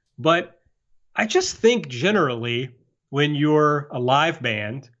it. But I just think generally when you're a live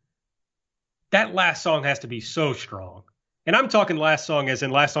band, that last song has to be so strong. And I'm talking last song as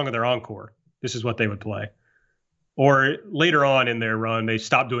in last song of their encore. This is what they would play. Or later on in their run, they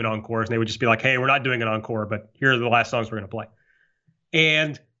stopped doing encores and they would just be like, hey, we're not doing an encore, but here are the last songs we're going to play.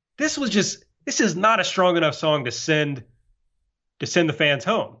 And this is not a strong enough song to send the fans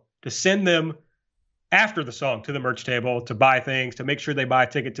home, to send them after the song to the merch table, to buy things, to make sure they buy a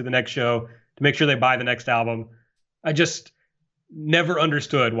ticket to the next show, to make sure they buy the next album. I just never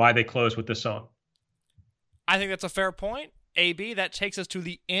understood why they closed with this song. I think that's a fair point. AB, that takes us to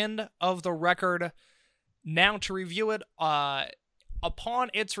the end of the record. Now to review it, upon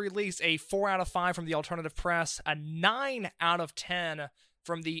its release, a 4 out of 5 from the Alternative Press, a 9 out of 10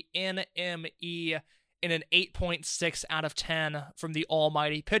 from the NME, and an 8.6 out of 10 from the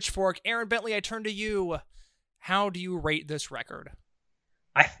almighty Pitchfork. Aaron Bentley, I turn to you. How do you rate this record?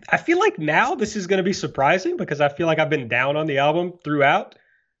 I feel like now this is going to be surprising because I feel like I've been down on the album throughout.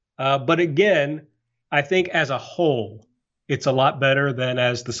 But again, I think as a whole, it's a lot better than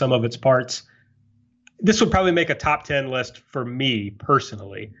as the sum of its parts. This would probably make a top 10 list for me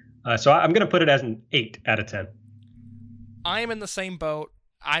personally. So I'm going to put it as an 8 out of 10. I am in the same boat.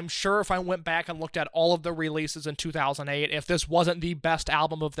 I'm sure if I went back and looked at all of the releases in 2008, if this wasn't the best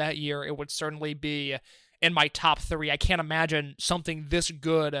album of that year, it would certainly be in my top 3. I can't imagine something this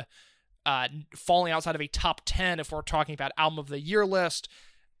good falling outside of a top 10 if we're talking about album of the year list.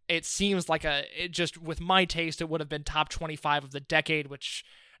 It seems like just with my taste, it would have been top 25 of the decade, which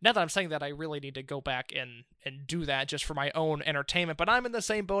now that I'm saying that, I really need to go back and do that just for my own entertainment. But I'm in the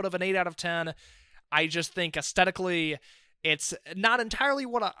same boat of an 8 out of 10. I just think aesthetically, it's not entirely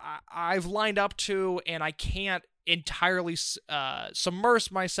what I've lined up to, and I can't entirely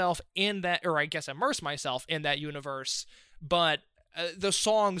immerse myself in that universe, but the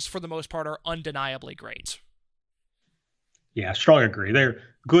songs for the most part are undeniably great. Yeah, strong agree. They're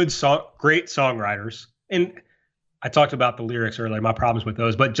great songwriters. And I talked about the lyrics earlier, my problems with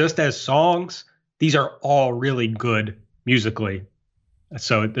those, but just as songs, these are all really good musically.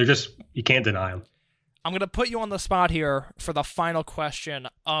 So they're you can't deny them. I'm going to put you on the spot here for the final question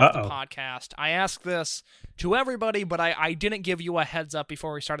of the podcast. I ask this to everybody, but I didn't give you a heads up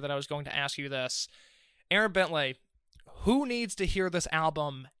before we started that I was going to ask you this. Aaron Bentley, who needs to hear this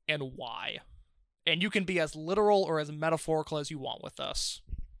album and why? And you can be as literal or as metaphorical as you want with this.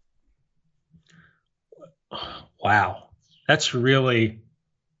 Wow. That's really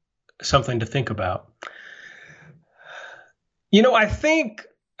something to think about. You know, I think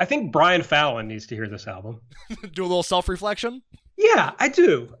Brian Fallon needs to hear this album. Do a little self-reflection? Yeah, I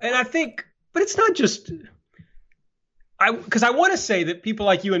do. And I think, but it's not just, because I want to say that people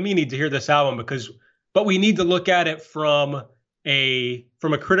like you and me need to hear this album but we need to look at it from a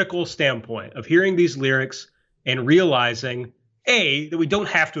critical standpoint of hearing these lyrics and realizing, A, that we don't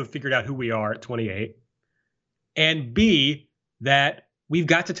have to have figured out who we are at 28, and B, that we've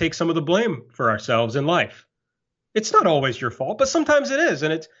got to take some of the blame for ourselves in life. It's not always your fault, but sometimes it is.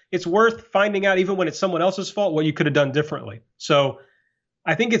 And it's worth finding out, even when it's someone else's fault, what you could have done differently. So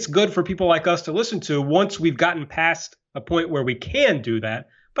I think it's good for people like us to listen to once we've gotten past a point where we can do that.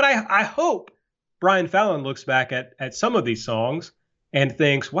 But I hope Brian Fallon looks back at some of these songs and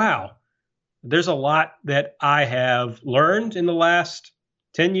thinks, wow, there's a lot that I have learned in the last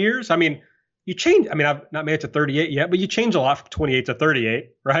 10 years. I mean, you change. I mean, I've not made it to 38 yet, but you change a lot from 28 to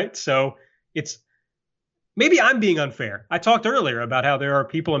 38, right? So maybe I'm being unfair. I talked earlier about how there are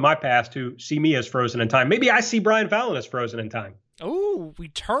people in my past who see me as frozen in time. Maybe I see Brian Fallon as frozen in time. Oh, we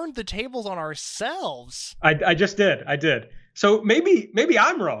turned the tables on ourselves. I just did. I did. So maybe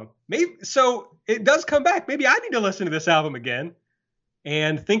I'm wrong. So it does come back. Maybe I need to listen to this album again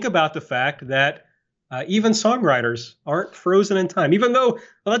and think about the fact that even songwriters aren't frozen in time, even though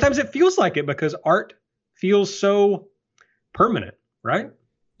a lot of times it feels like it because art feels so permanent, right?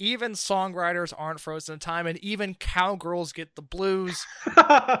 Even songwriters aren't frozen in time, and even cowgirls get the blues.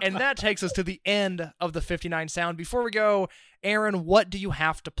 And that takes us to the end of the 59 Sound. Before we go, Aaron, what do you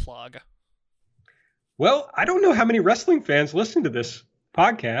have to plug? Well, I don't know how many wrestling fans listen to this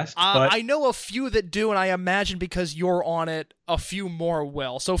podcast. But I know a few that do, and I imagine because you're on it, a few more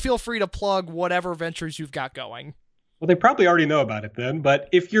will. So feel free to plug whatever ventures you've got going. Well, they probably already know about it then. But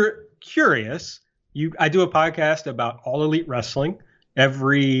if you're curious, I do a podcast about All Elite Wrestling.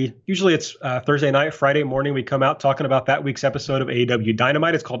 Usually it's Thursday night, Friday morning, we come out talking about that week's episode of AEW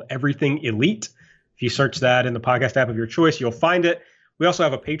Dynamite. It's called Everything Elite. If you search that in the podcast app of your choice, you'll find it. We also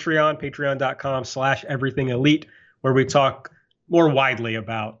have a Patreon, patreon.com/everythingelite, where we talk more widely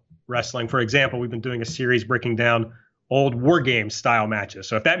about wrestling. For example, we've been doing a series breaking down old War Games style matches.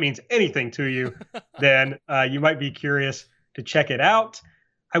 So if that means anything to you, then you might be curious to check it out.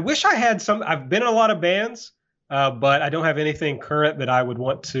 I wish I had I've been in a lot of bands, but I don't have anything current that I would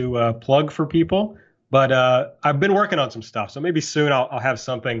want to plug for people. But I've been working on some stuff. So maybe soon I'll have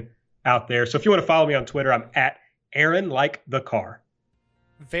something out there. So if you want to follow me on Twitter, I'm at Aaron Like the Car.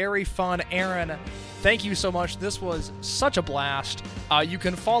 Very fun. Aaron, thank you so much. This was such a blast. You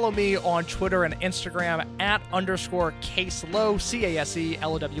can follow me on Twitter and Instagram @_CaseLowe,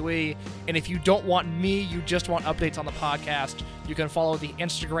 CaseLowe. And if you don't want me, you just want updates on the podcast, you can follow the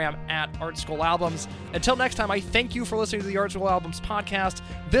Instagram @ArtSchoolAlbums. Until next time, I thank you for listening to the Art School Albums podcast.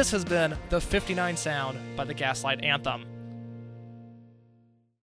 This has been the 59 Sound by the Gaslight Anthem.